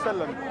Prophet sallallahu alayhi wa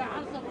sallam.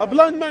 A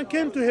blind man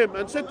came to him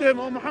and said to him,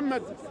 "Oh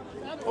Muhammad,"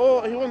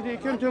 he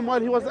came to him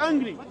while he was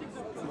angry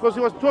because he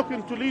was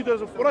talking to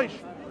leaders of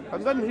Quraysh,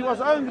 and then he was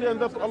angry,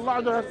 and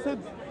Allah has said,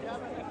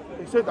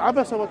 He said,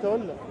 "Abasa wa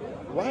tawalla."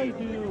 Why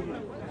do you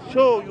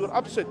show you're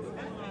upset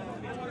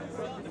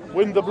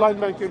when the blind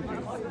man came to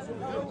you?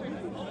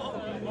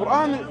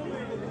 Quran,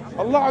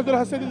 Allah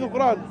has said in the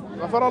Quran,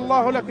 غَفَرَ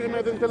اللَّهُ لَكَ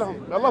لِمَا أَذِنْتَ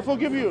لَهُمْ. Allah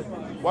forgive you.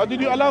 Why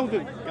did you allow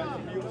them?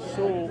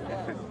 So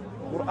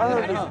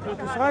Quran is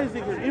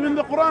criticizing him. Even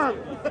the Quran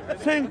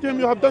saying to him,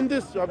 you have done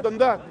this, you have done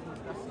that.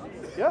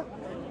 Yeah?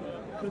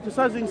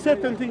 Criticizing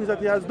certain things that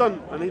he has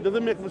done, and he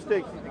doesn't make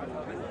mistakes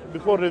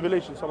before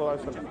revelation, sallallahu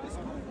alaihi wasallam.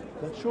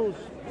 That shows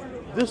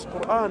this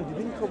Quran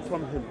didn't come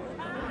from him.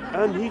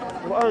 And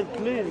Quran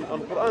claims,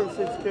 and Quran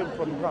says came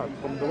from God,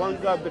 from the one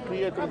God, the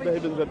creator of the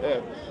heavens and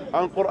earth.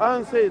 And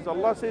Quran says,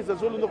 Allah says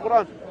as well in the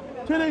Quran,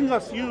 telling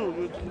us,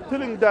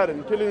 telling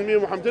Darren, telling me,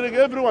 Muhammad, telling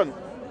everyone,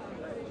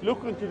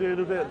 look into the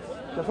universe,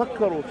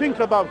 tafakkaru, think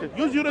about it,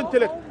 use your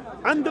intellect,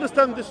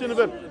 understand this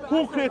universe.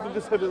 Who created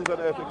this heavens and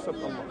earth except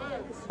Allah?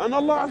 And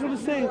Allah is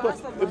saying to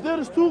us, if there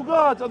is two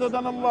gods other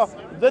than Allah,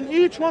 then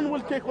each one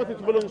will take what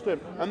it belongs to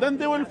him. And then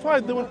they will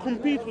fight, they will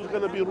compete who's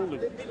going to be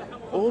ruling.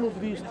 All of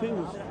these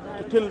things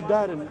to tell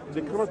Darren,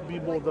 there cannot be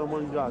more than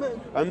one God.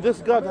 And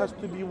this God has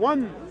to be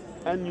one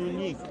and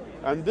unique.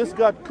 And this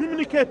God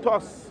communicates to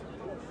us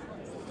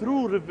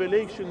through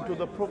revelation to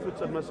the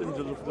prophets and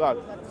messengers of God.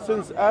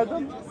 Since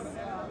Adam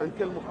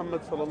until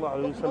Muhammad sallallahu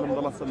alayhi wa sallam,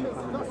 the last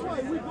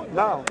Muhammad.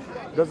 Now,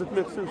 does it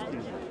make sense to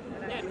you?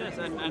 Yeah, it does.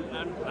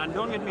 And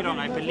don't get me wrong,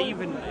 I believe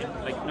in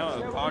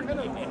God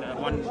in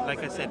one,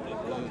 like I said,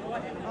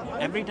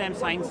 every time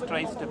science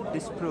tries to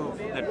disprove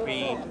that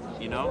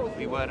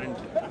we weren't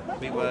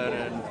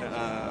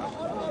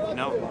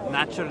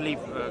naturally,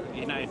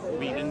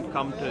 we didn't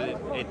come to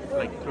it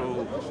like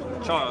through,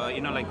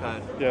 like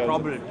a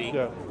probability.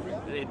 Yeah.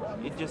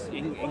 it just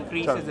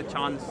increases the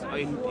chance,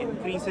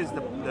 increases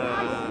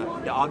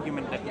the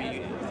argument that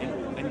we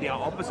in the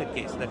opposite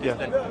case, that is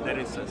that there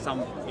is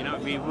some,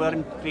 we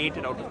weren't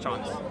created out of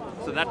chance.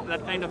 So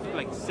that kind of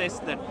like says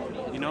that,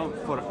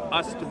 for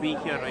us to be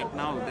here right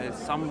now, there's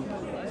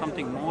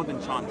something more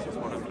than chance is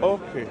what I'm trying.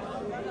 Okay.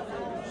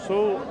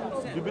 So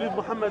do you believe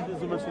Muhammad is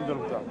the messenger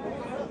of God?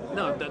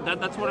 No,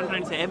 that's what I'm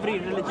trying to say. Every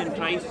religion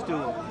tries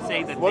to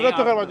say that we're not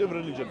talking about every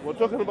religion. We're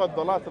talking about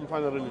the last and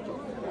final religion.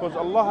 Because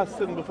Allah has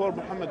sent before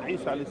Muhammad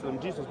Isa alayhi salam,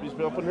 Jesus, peace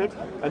be upon him,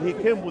 and he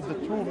came with the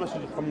true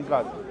message from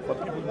God.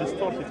 But people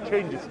distort it,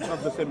 change it. It's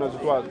not the same as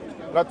it was.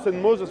 God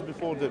sent Moses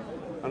before them,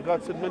 and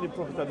God sent many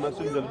prophets and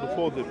messengers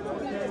before them.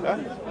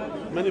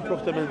 Many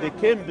prophets, and they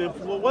came there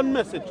for one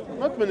message,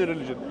 not many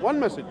religions, one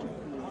message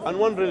and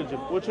one religion,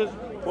 which is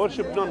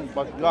worship none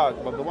but God,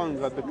 but the one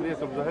God, the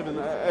creator of the heaven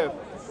and earth,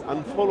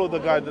 and follow the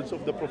guidance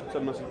of the prophets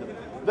and messengers.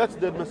 That's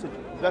their message,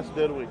 that's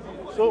their way.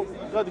 So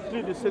God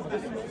clearly said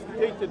this,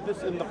 stated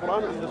this in the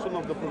Quran and the Sunnah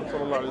of the Prophet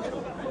sallallahu alaihi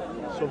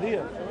wasallam. So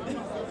here,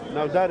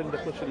 now Darren, the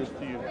question is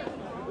to you.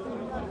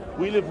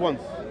 We live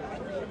once,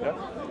 yeah?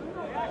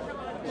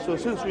 So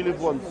since we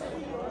live once,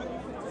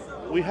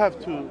 we have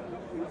to,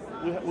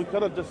 we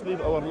cannot just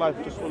live our life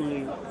just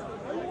only,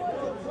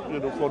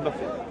 for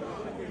nothing.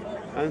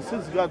 And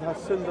since God has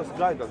sent us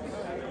guidance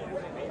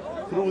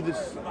through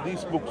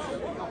these books,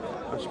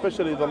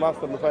 especially the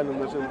last and the final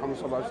message of Muhammad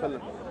sallallahu alaihi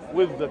wasallam,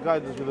 with the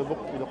guidance of the book,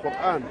 the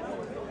Quran,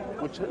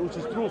 which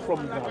is true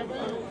from God,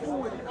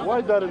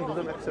 why Darren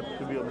doesn't accept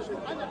to be honest?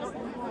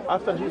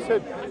 After he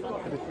said,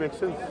 and it makes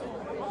sense.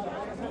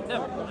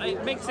 No,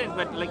 it makes sense,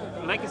 but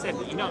like I said,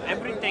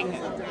 everything.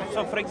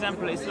 So, for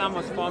example, Islam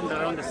was formed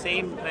around the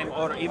same time,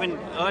 or even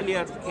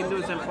earlier.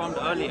 Hinduism formed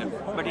earlier,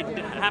 but it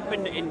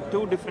happened in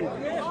two different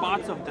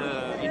parts of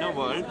the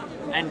world,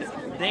 and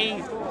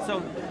So,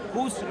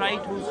 who's right,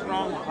 who's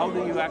wrong? How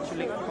do you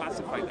actually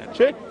classify that?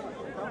 Check.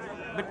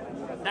 But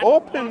that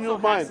open your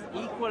mind.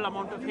 Has equal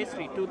amount of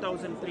history,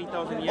 2,000,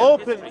 3,000 years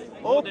history,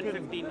 more than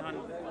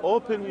 1,500.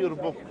 Open your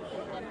book.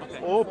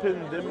 Okay.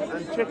 Open them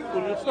and check for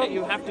yourself. Yeah,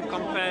 you have to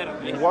compare.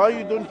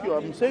 Why don't you?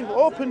 I'm saying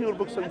open your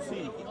books and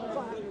see.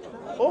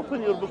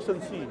 Open your books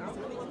and see.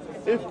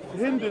 If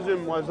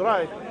Hinduism was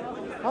right,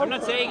 I'm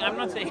not saying. Hold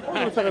on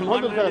a second.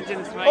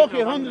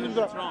 Okay, Hinduism is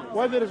right.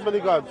 Why there is many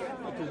gods?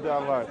 It is they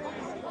are right.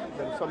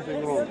 There is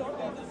something wrong.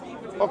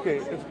 Okay,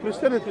 if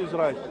Christianity is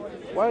right,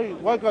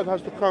 why God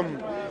has to come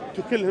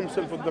to kill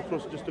himself on the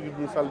cross just to give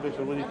me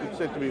salvation when he could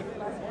say to me,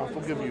 I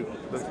forgive you.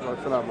 That's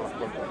salam.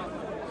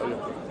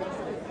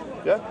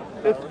 Yeah?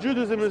 If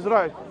Judaism is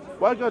right,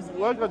 why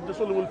God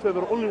just only will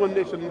favor only one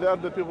nation and the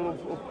other people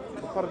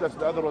of paradise,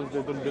 the other ones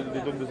they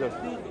don't deserve?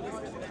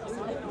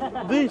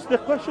 This is the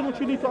question which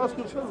you need to ask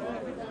yourself.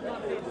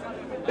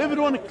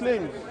 Everyone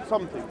claims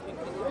something.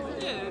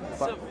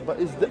 But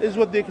is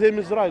what they claim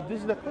is right?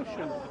 This is the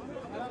question.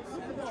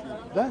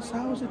 That's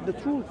how is it the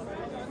truth.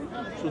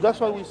 So that's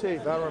why we say.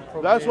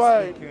 That's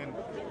why,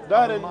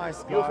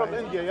 Darren, you're from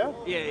India, yeah?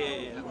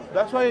 Yeah.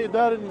 That's why,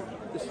 Darren,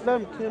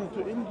 Islam came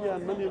to India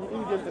and many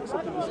Indians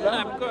accepted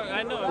Islam.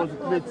 I know. Because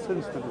it made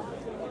sense to them.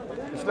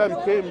 Islam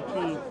came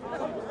to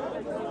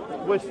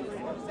West,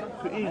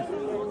 to East.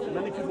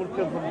 Many people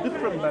came from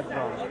different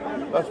backgrounds.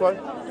 That's why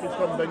he's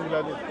from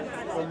Bangladesh,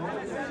 from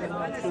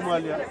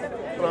Somalia,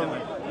 from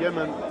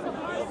Yemen,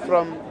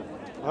 from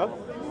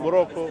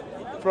Morocco.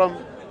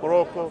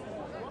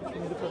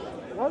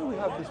 Why do we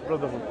have this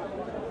brotherhood?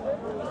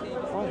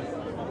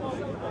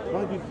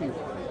 Why do you think?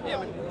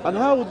 And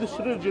how would this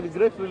religion,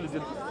 great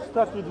religion,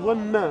 start with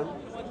one man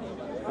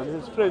and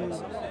his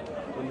friends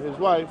and his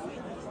wife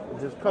and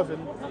his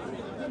cousin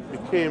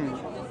became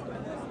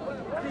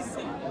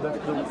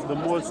the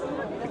most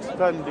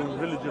expanding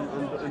religion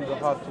in the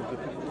hearts of the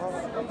people.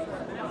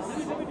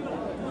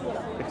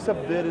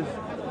 Except there is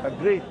a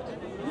great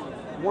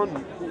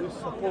one who is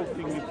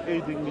supporting it,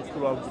 aiding it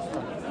throughout this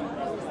time.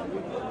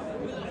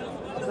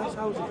 That's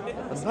how it is.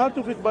 And part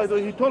of it, by the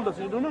way, he told us,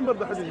 you remember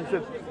the hadith, he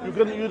said,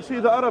 you'll see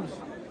the Arabs,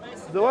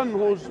 the one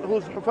who's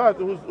hufat,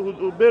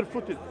 who's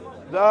barefooted,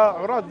 the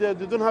Arad, they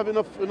don't have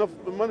enough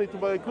money to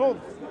buy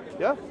clothes.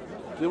 Yeah?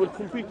 They will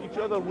compete each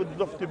other with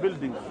lofty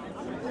buildings.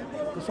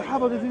 The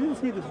Sahaba, they didn't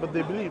see this, but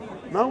they believe.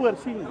 Now we're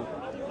seeing it.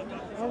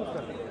 How is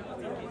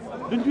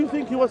that? Didn't you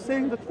think he was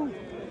saying the truth?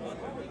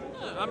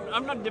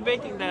 I'm not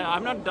debating that,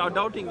 I'm not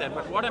doubting that,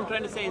 but what I'm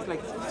trying to say is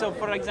so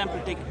for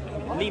example,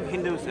 leave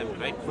Hinduism,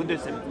 right?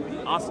 Buddhism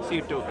asks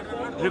you to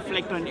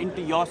reflect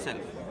into yourself,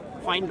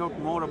 find out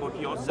more about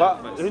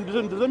yourself. But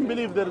Hinduism doesn't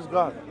believe there is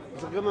God.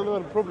 It's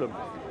another problem.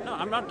 No,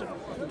 I'm not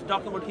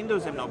talking about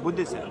Hinduism now,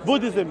 Buddhism.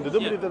 Buddhism, they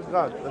don't believe there's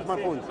God. That's my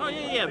point. Oh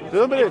yeah. They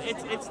don't believe.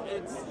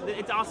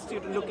 It asks you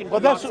to look into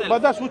yourself.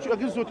 But that's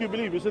against what you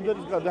believe. You said there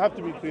is God. They have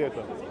to be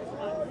creator.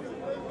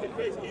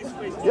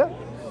 Yeah?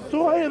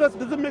 So hey, that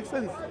doesn't make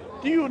sense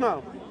to you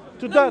now,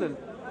 to Darren.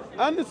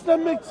 And it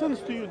doesn't make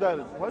sense to you,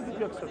 Darren. Why did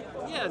you accept?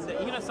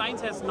 Yeah,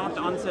 science has not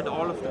answered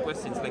all of the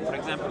questions. Like, for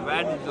example,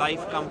 where did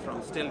life come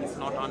from? Still, it's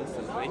not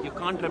answered, right? You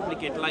can't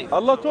replicate life.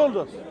 Allah told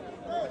us.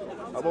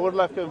 about where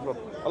life came from.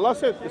 Allah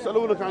said,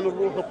 يسألونك عن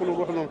الروح وقل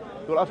الروح نور.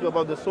 They will ask you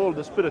about the soul,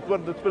 the spirit, where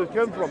the spirit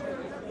came from.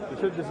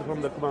 They said this is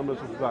from the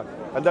commandments of God.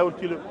 And I will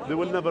tell you, they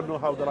will never know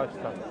how the life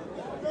started.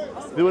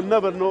 They will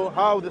never know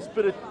how the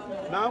spirit,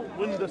 now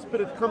when the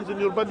spirit comes in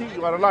your body,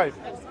 you are alive.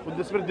 When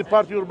the spirit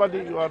departs your body,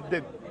 you are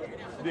dead.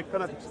 They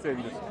cannot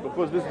explain this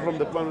because this is from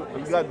the commandment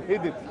and God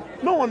hid it.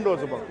 No one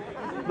knows about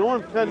it. No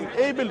one can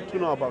able to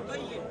know about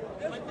it.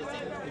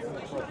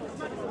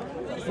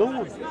 No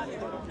one.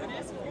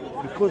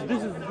 Because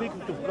this is the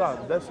secret of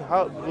God. That's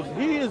how, because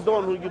He is the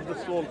one who gives the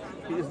soul,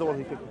 He is the one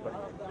who takes it back.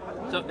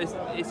 So is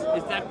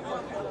that,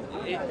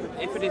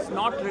 if it is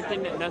not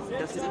written,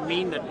 does it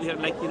mean that we are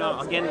like,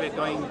 again we're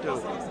going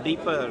to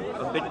deeper,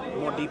 a bit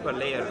more deeper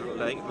layer,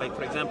 like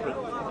for example,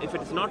 if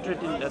it is not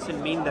written, does it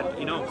mean that,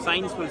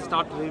 science will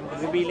start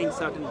revealing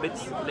certain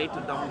bits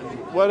later down?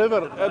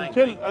 Whatever,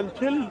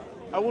 until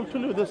I will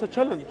tell you, there's a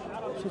challenge.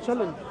 It's a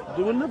challenge.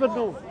 They will never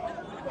know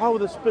how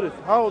the spirit,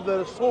 how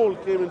the soul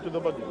came into the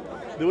body.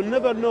 They will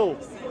never know.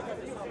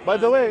 By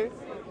the way,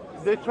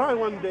 they try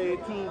one day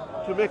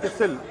to make a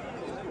cell.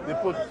 They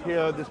put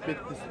here, this bit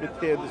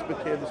here, this bit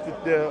here, this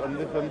bit there, and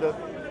this and that.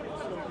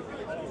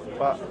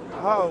 But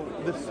how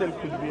this cell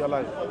could be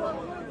alive?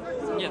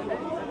 Yeah,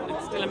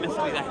 it's still a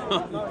mystery that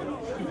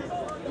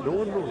no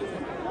one knows,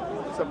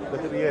 except the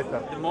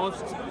Creator. The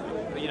most,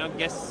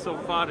 guess so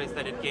far is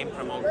that it came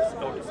from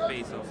outer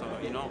space or so,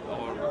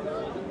 or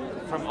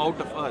from out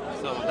of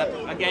Earth. So that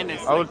again is.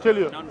 I will tell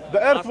you,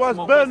 the Earth was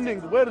burning.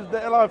 Where did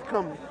the alive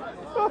come?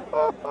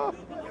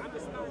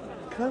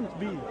 Can't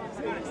be.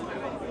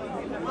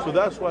 So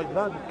that's why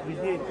God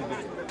created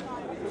it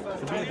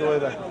to be the way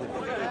that it is.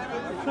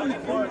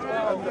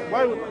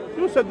 Why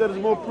you said there is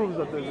more proof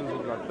that there is a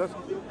God? That's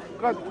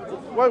God.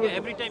 Why would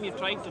every time you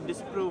try to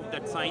disprove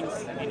that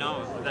science,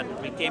 that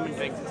we came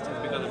into existence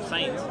because of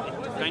science,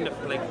 it kind of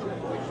like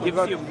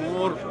gives you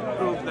more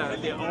proof,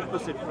 the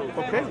opposite proof.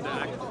 Okay.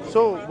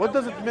 So what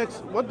does it make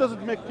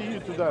to you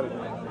to Darren?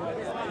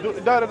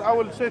 Darren, I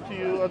will say to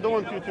you, I don't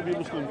want you to be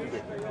Muslim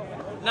today.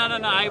 No,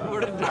 I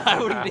wouldn't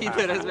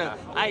either as well.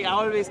 I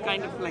always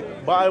kind of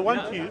like. But I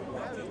want you.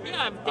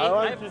 Yeah, I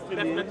want I've you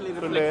definitely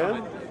to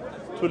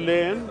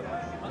learn,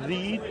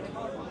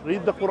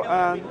 read the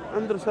Quran,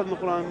 understand the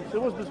Quran. See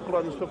what this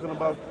Quran is talking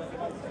about.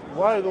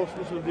 Why those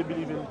Muslims they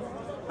believe in.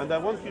 And I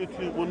want you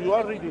to, when you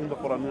are reading the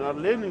Quran, you are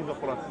learning the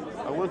Quran,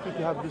 I want you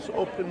to have this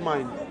open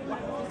mind.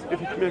 If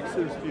it makes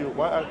sense to you,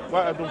 why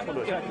I don't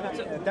follow it.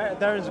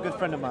 Darren's a good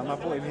friend of mine. I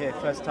brought him here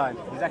first time.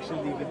 He's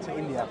actually leaving to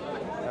India.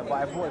 But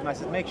I brought him. I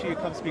said, make sure you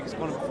come speak as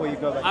Quran before you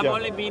go back. I've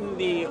only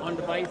been on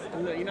the vice,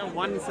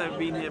 once I've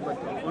been here, but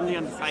only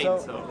on the side.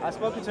 So I've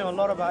spoken to him a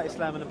lot about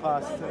Islam in the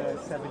past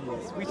 7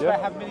 years. We try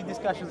to have many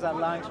discussions at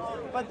lunch,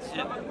 but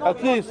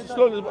at least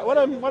slowly. What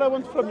I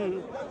want from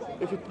you,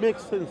 if it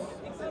makes sense,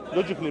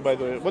 logically, by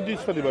the way. What do you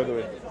study, by the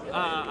way?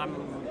 I'm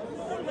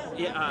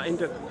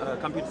into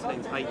computer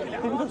science, IT.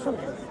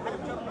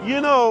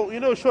 You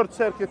know short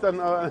circuit and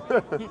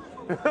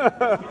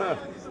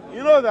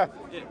you know that.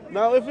 Yeah.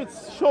 Now, if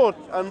it's short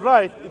and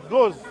right, it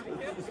goes.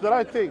 It's the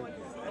right thing.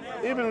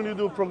 Even when you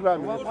do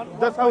programming,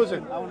 that's how is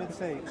it. I wanted to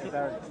say,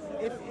 Darren,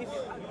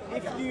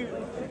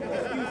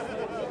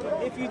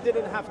 if you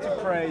didn't have to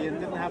pray and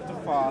didn't have to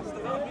fast,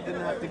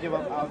 didn't have to give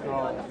up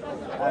alcohol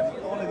and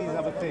all of these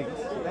other things,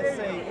 let's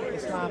say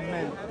Islam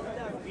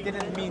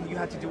didn't mean you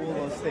had to do all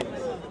those things.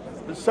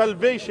 The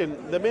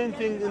salvation, the main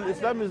thing in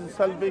Islam is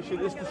salvation,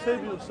 is to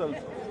save yourself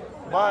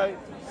by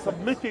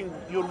submitting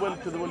your will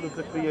to the will of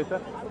the Creator.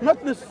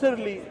 Not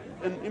necessarily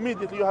and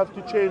immediately you have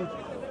to change,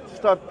 to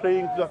start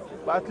praying, but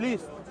at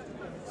least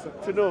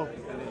to know,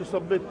 to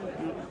submit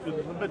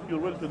your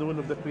will to the will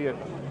of the Creator.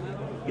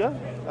 Yeah?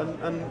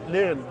 And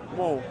learn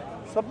more.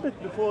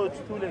 Submit before it's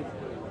too late.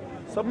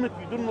 Submit,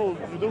 you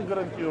don't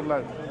guarantee your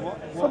life.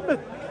 Submit.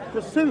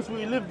 Because since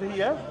we live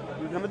here,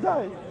 we're going to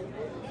die.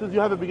 Since you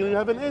have a beginning, you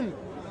have an end.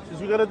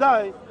 Since you're going to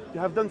die, you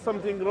have done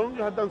something wrong,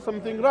 you have done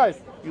something right.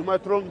 You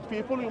might wrong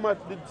people, you might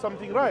did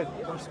something right.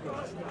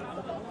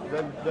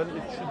 Then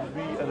it should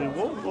be a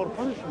reward or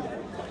punishment.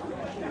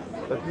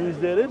 That means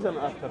there is an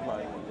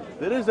afterlife.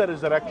 There is a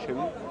resurrection,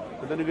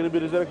 and then you're going to be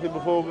resurrected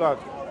before God.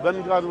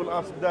 Then God will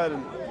ask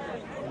Darren,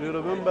 do you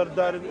remember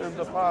Darren in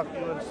the park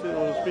you were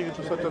speaking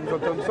to such and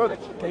such and such?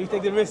 Can you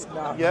take the risk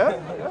now? Yeah,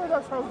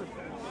 that's how it is.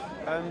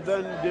 And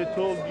then they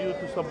told you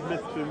to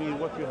submit to me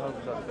what you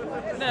have done.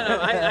 No,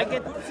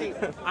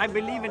 I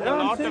believe in a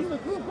lot of.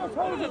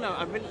 No.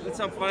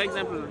 So, for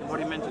example, what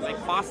you mentioned, like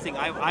fasting,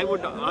 I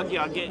would argue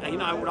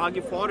again. I would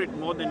argue for it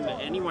more than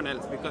anyone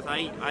else because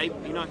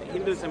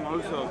Hinduism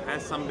also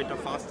has some bit of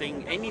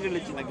fasting. Any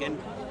religion again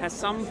has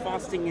some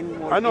fasting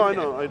involved. I know.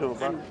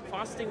 But and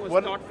fasting was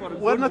taught for a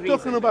good we're not reason.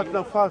 talking about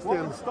now fasting.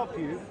 What would stop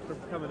you from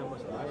becoming a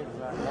Muslim?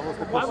 That was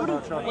the Why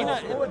question.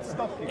 wouldn't, What would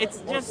stop you?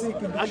 it's just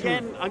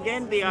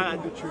again they are.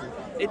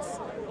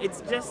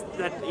 It's just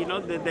that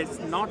there's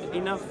not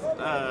enough.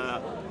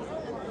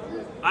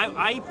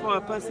 I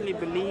personally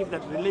believe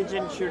that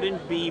religion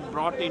shouldn't be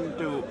brought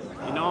into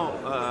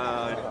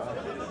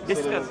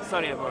discuss.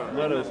 Sorry,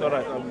 No, it's all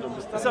right.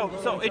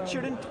 so it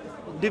shouldn't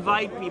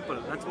divide people.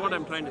 That's what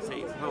I'm trying to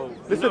say. So,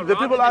 Listen, the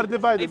people are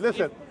divided.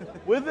 Listen,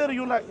 whether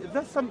you like,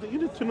 that's something you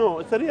need to know.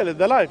 It's a reality.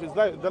 The life is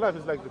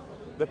like this.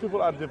 The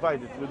people are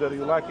divided, whether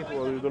you like it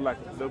or you don't like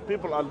it. The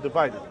people are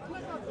divided.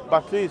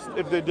 But at least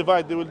if they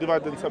divide, they will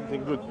divide in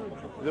something good.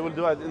 They will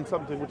divide in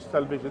something which is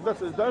salvation.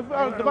 They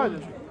are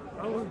divided.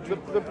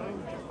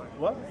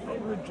 What?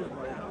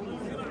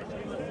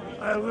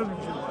 I live in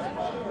Dubai.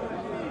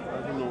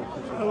 I don't know what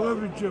to say. I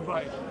live in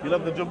Dubai. You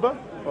love the jumba?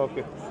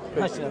 Okay.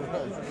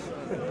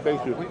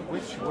 Thank you.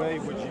 Which way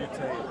would you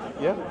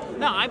take? Yeah?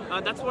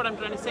 No, that's what I'm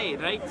trying to say,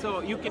 right? So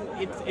you can,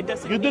 it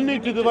doesn't. You don't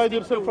need to divide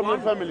yourself from your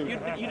one, family.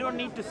 You don't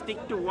need to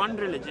stick to one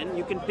religion.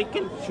 You can pick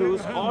and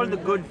choose all the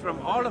good from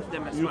all of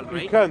them as well,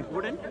 right? You can.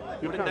 Wouldn't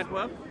that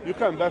work? You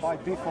can. That's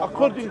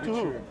according to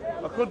who?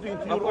 According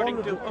to your According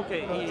own. to,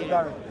 okay.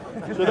 Yeah.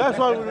 So that's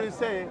why we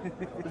say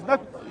it's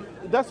not.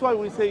 That's why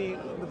we say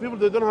the people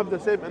they don't have the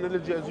same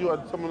analogy as you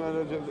and someone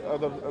analogy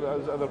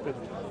as other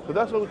people. So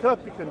that's why we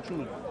cannot pick and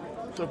choose.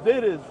 So if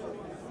there is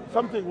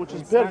something which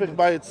is perfect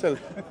by itself,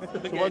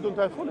 so why don't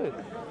I follow it?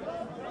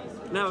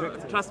 No,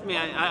 trust me,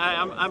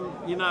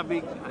 we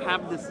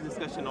have this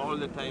discussion all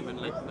the time, and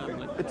I'm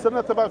like. It's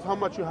not about how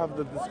much you have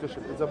the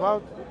discussion. It's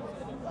about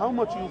how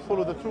much you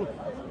follow the truth.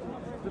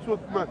 That's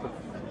what matters.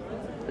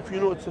 If you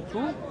know it's the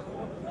truth,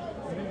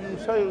 you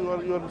say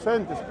you're a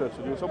scientist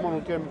person. You're someone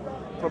who came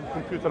from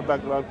computer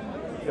background.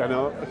 You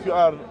know, if you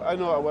are, I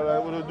know when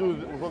I do,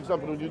 for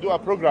example, when you do a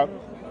program,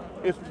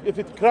 if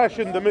it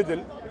crashes in the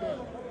middle,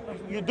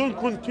 you don't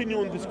continue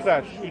on this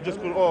crash. You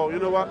just go, oh, you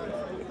know what,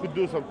 you could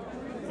do something.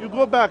 You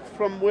go back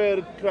from where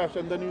it crashed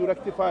and then you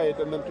rectify it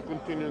and then to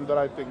continue in the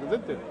right thing,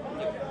 isn't it?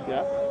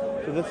 Yeah.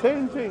 So the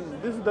same thing.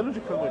 This is the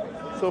logical way.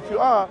 So if you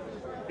are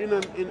in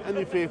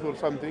any faith or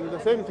something, the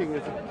same thing.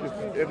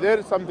 If there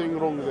is something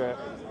wrong there,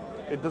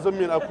 it doesn't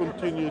mean I'll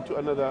continue to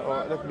another,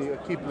 or let me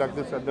keep like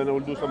this and then I will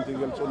do something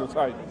else on the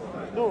side.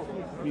 No,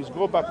 please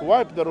go back,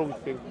 wipe the wrong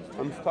thing,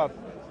 and start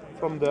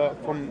from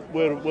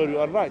where you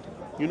are right.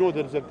 You know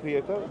there is a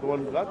creator, the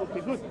one God.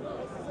 Okay, good.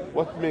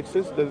 What makes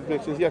sense? Does it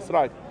make sense? Yes,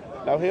 right.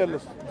 Now here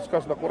let's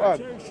discuss the Quran,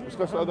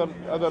 discuss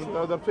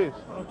other faiths.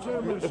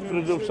 If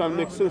religion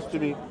makes sense to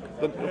me,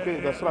 then okay,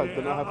 that's right.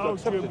 Then I have to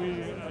accept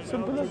it.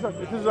 Simple as that.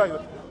 It is like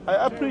that.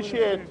 I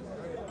appreciate.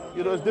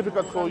 You know, it's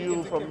difficult for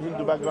you from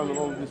Hindu background and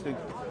all these things.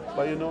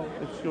 But you know,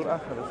 it's your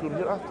akhirah, it's your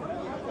hereafter.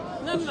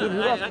 No,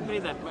 I agree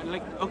that. But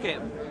like, okay,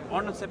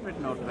 on a separate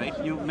note, right?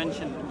 You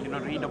mentioned,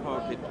 read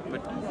about it,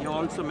 but you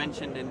also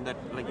mentioned in that,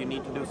 like, you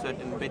need to do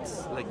certain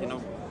bits, like,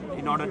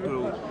 in order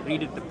to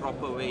read it the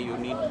proper way, you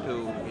need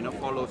to,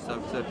 follow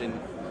certain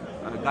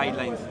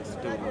guidelines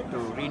to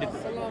read it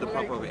the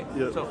proper way.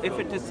 Yeah. So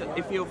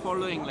if you're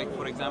following, like,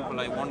 for example,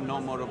 I want to know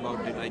more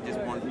about it, I just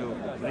want to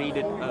read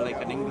it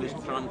like an English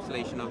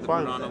translation of the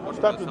Fine. Quran or whatever.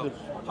 Start with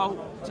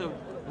this.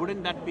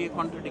 Wouldn't that be a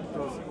contradiction?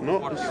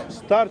 No,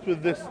 start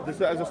with this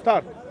as a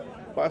start.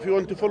 But if you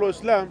want to follow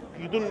Islam,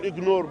 you don't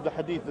ignore the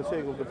hadith, the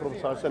saying of the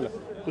Prophet ﷺ.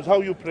 Because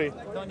how you pray.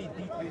 You don't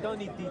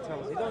need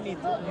details. You don't need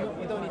to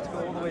go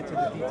all the way to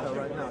the detail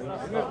right now.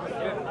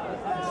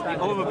 The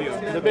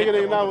overview. The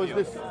beginning now is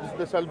this is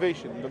the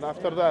salvation. Then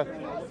after that,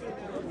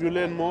 you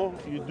learn more,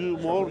 you do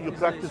more, you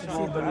practice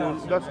more.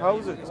 That's how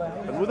it is.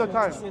 And with the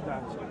time,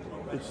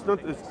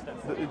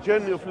 the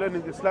journey of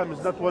learning Islam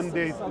is not one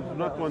day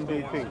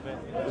thing.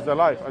 It's a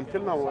life.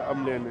 Until now,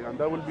 I'm learning, and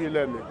I will be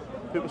learning.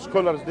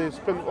 Scholars, they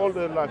spend all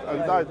their life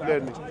and die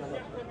learning.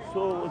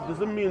 So it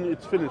doesn't mean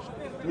it's finished.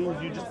 It means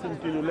you just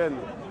continue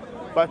learning.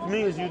 But it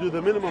means you do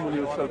the minimum on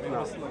yourself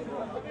now.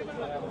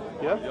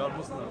 Yeah?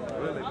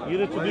 You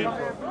need to do,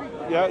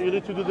 you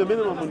need to do the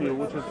minimum on you,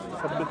 which is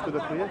submit to the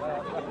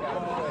Creator.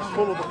 Just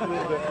follow the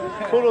Creator.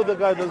 Follow the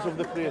guidance of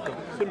the Creator.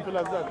 Simple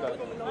as that.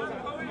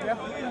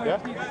 Yeah?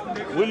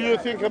 Will you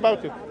think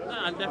about it? No,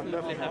 I'll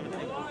definitely have a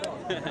think.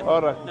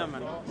 All right. No,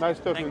 man. Nice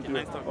talking to you.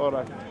 Nice talking. All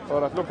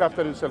right. Look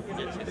after yourself.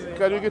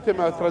 Can you get him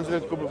a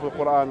translate copy of the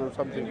Quran or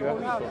something?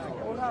 Yeah.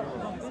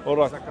 All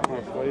right.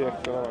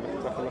 وإياك.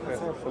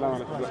 السلام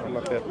عليكم. جزاك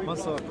الله خير.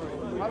 Mansoor.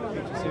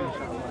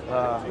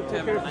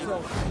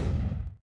 Nice.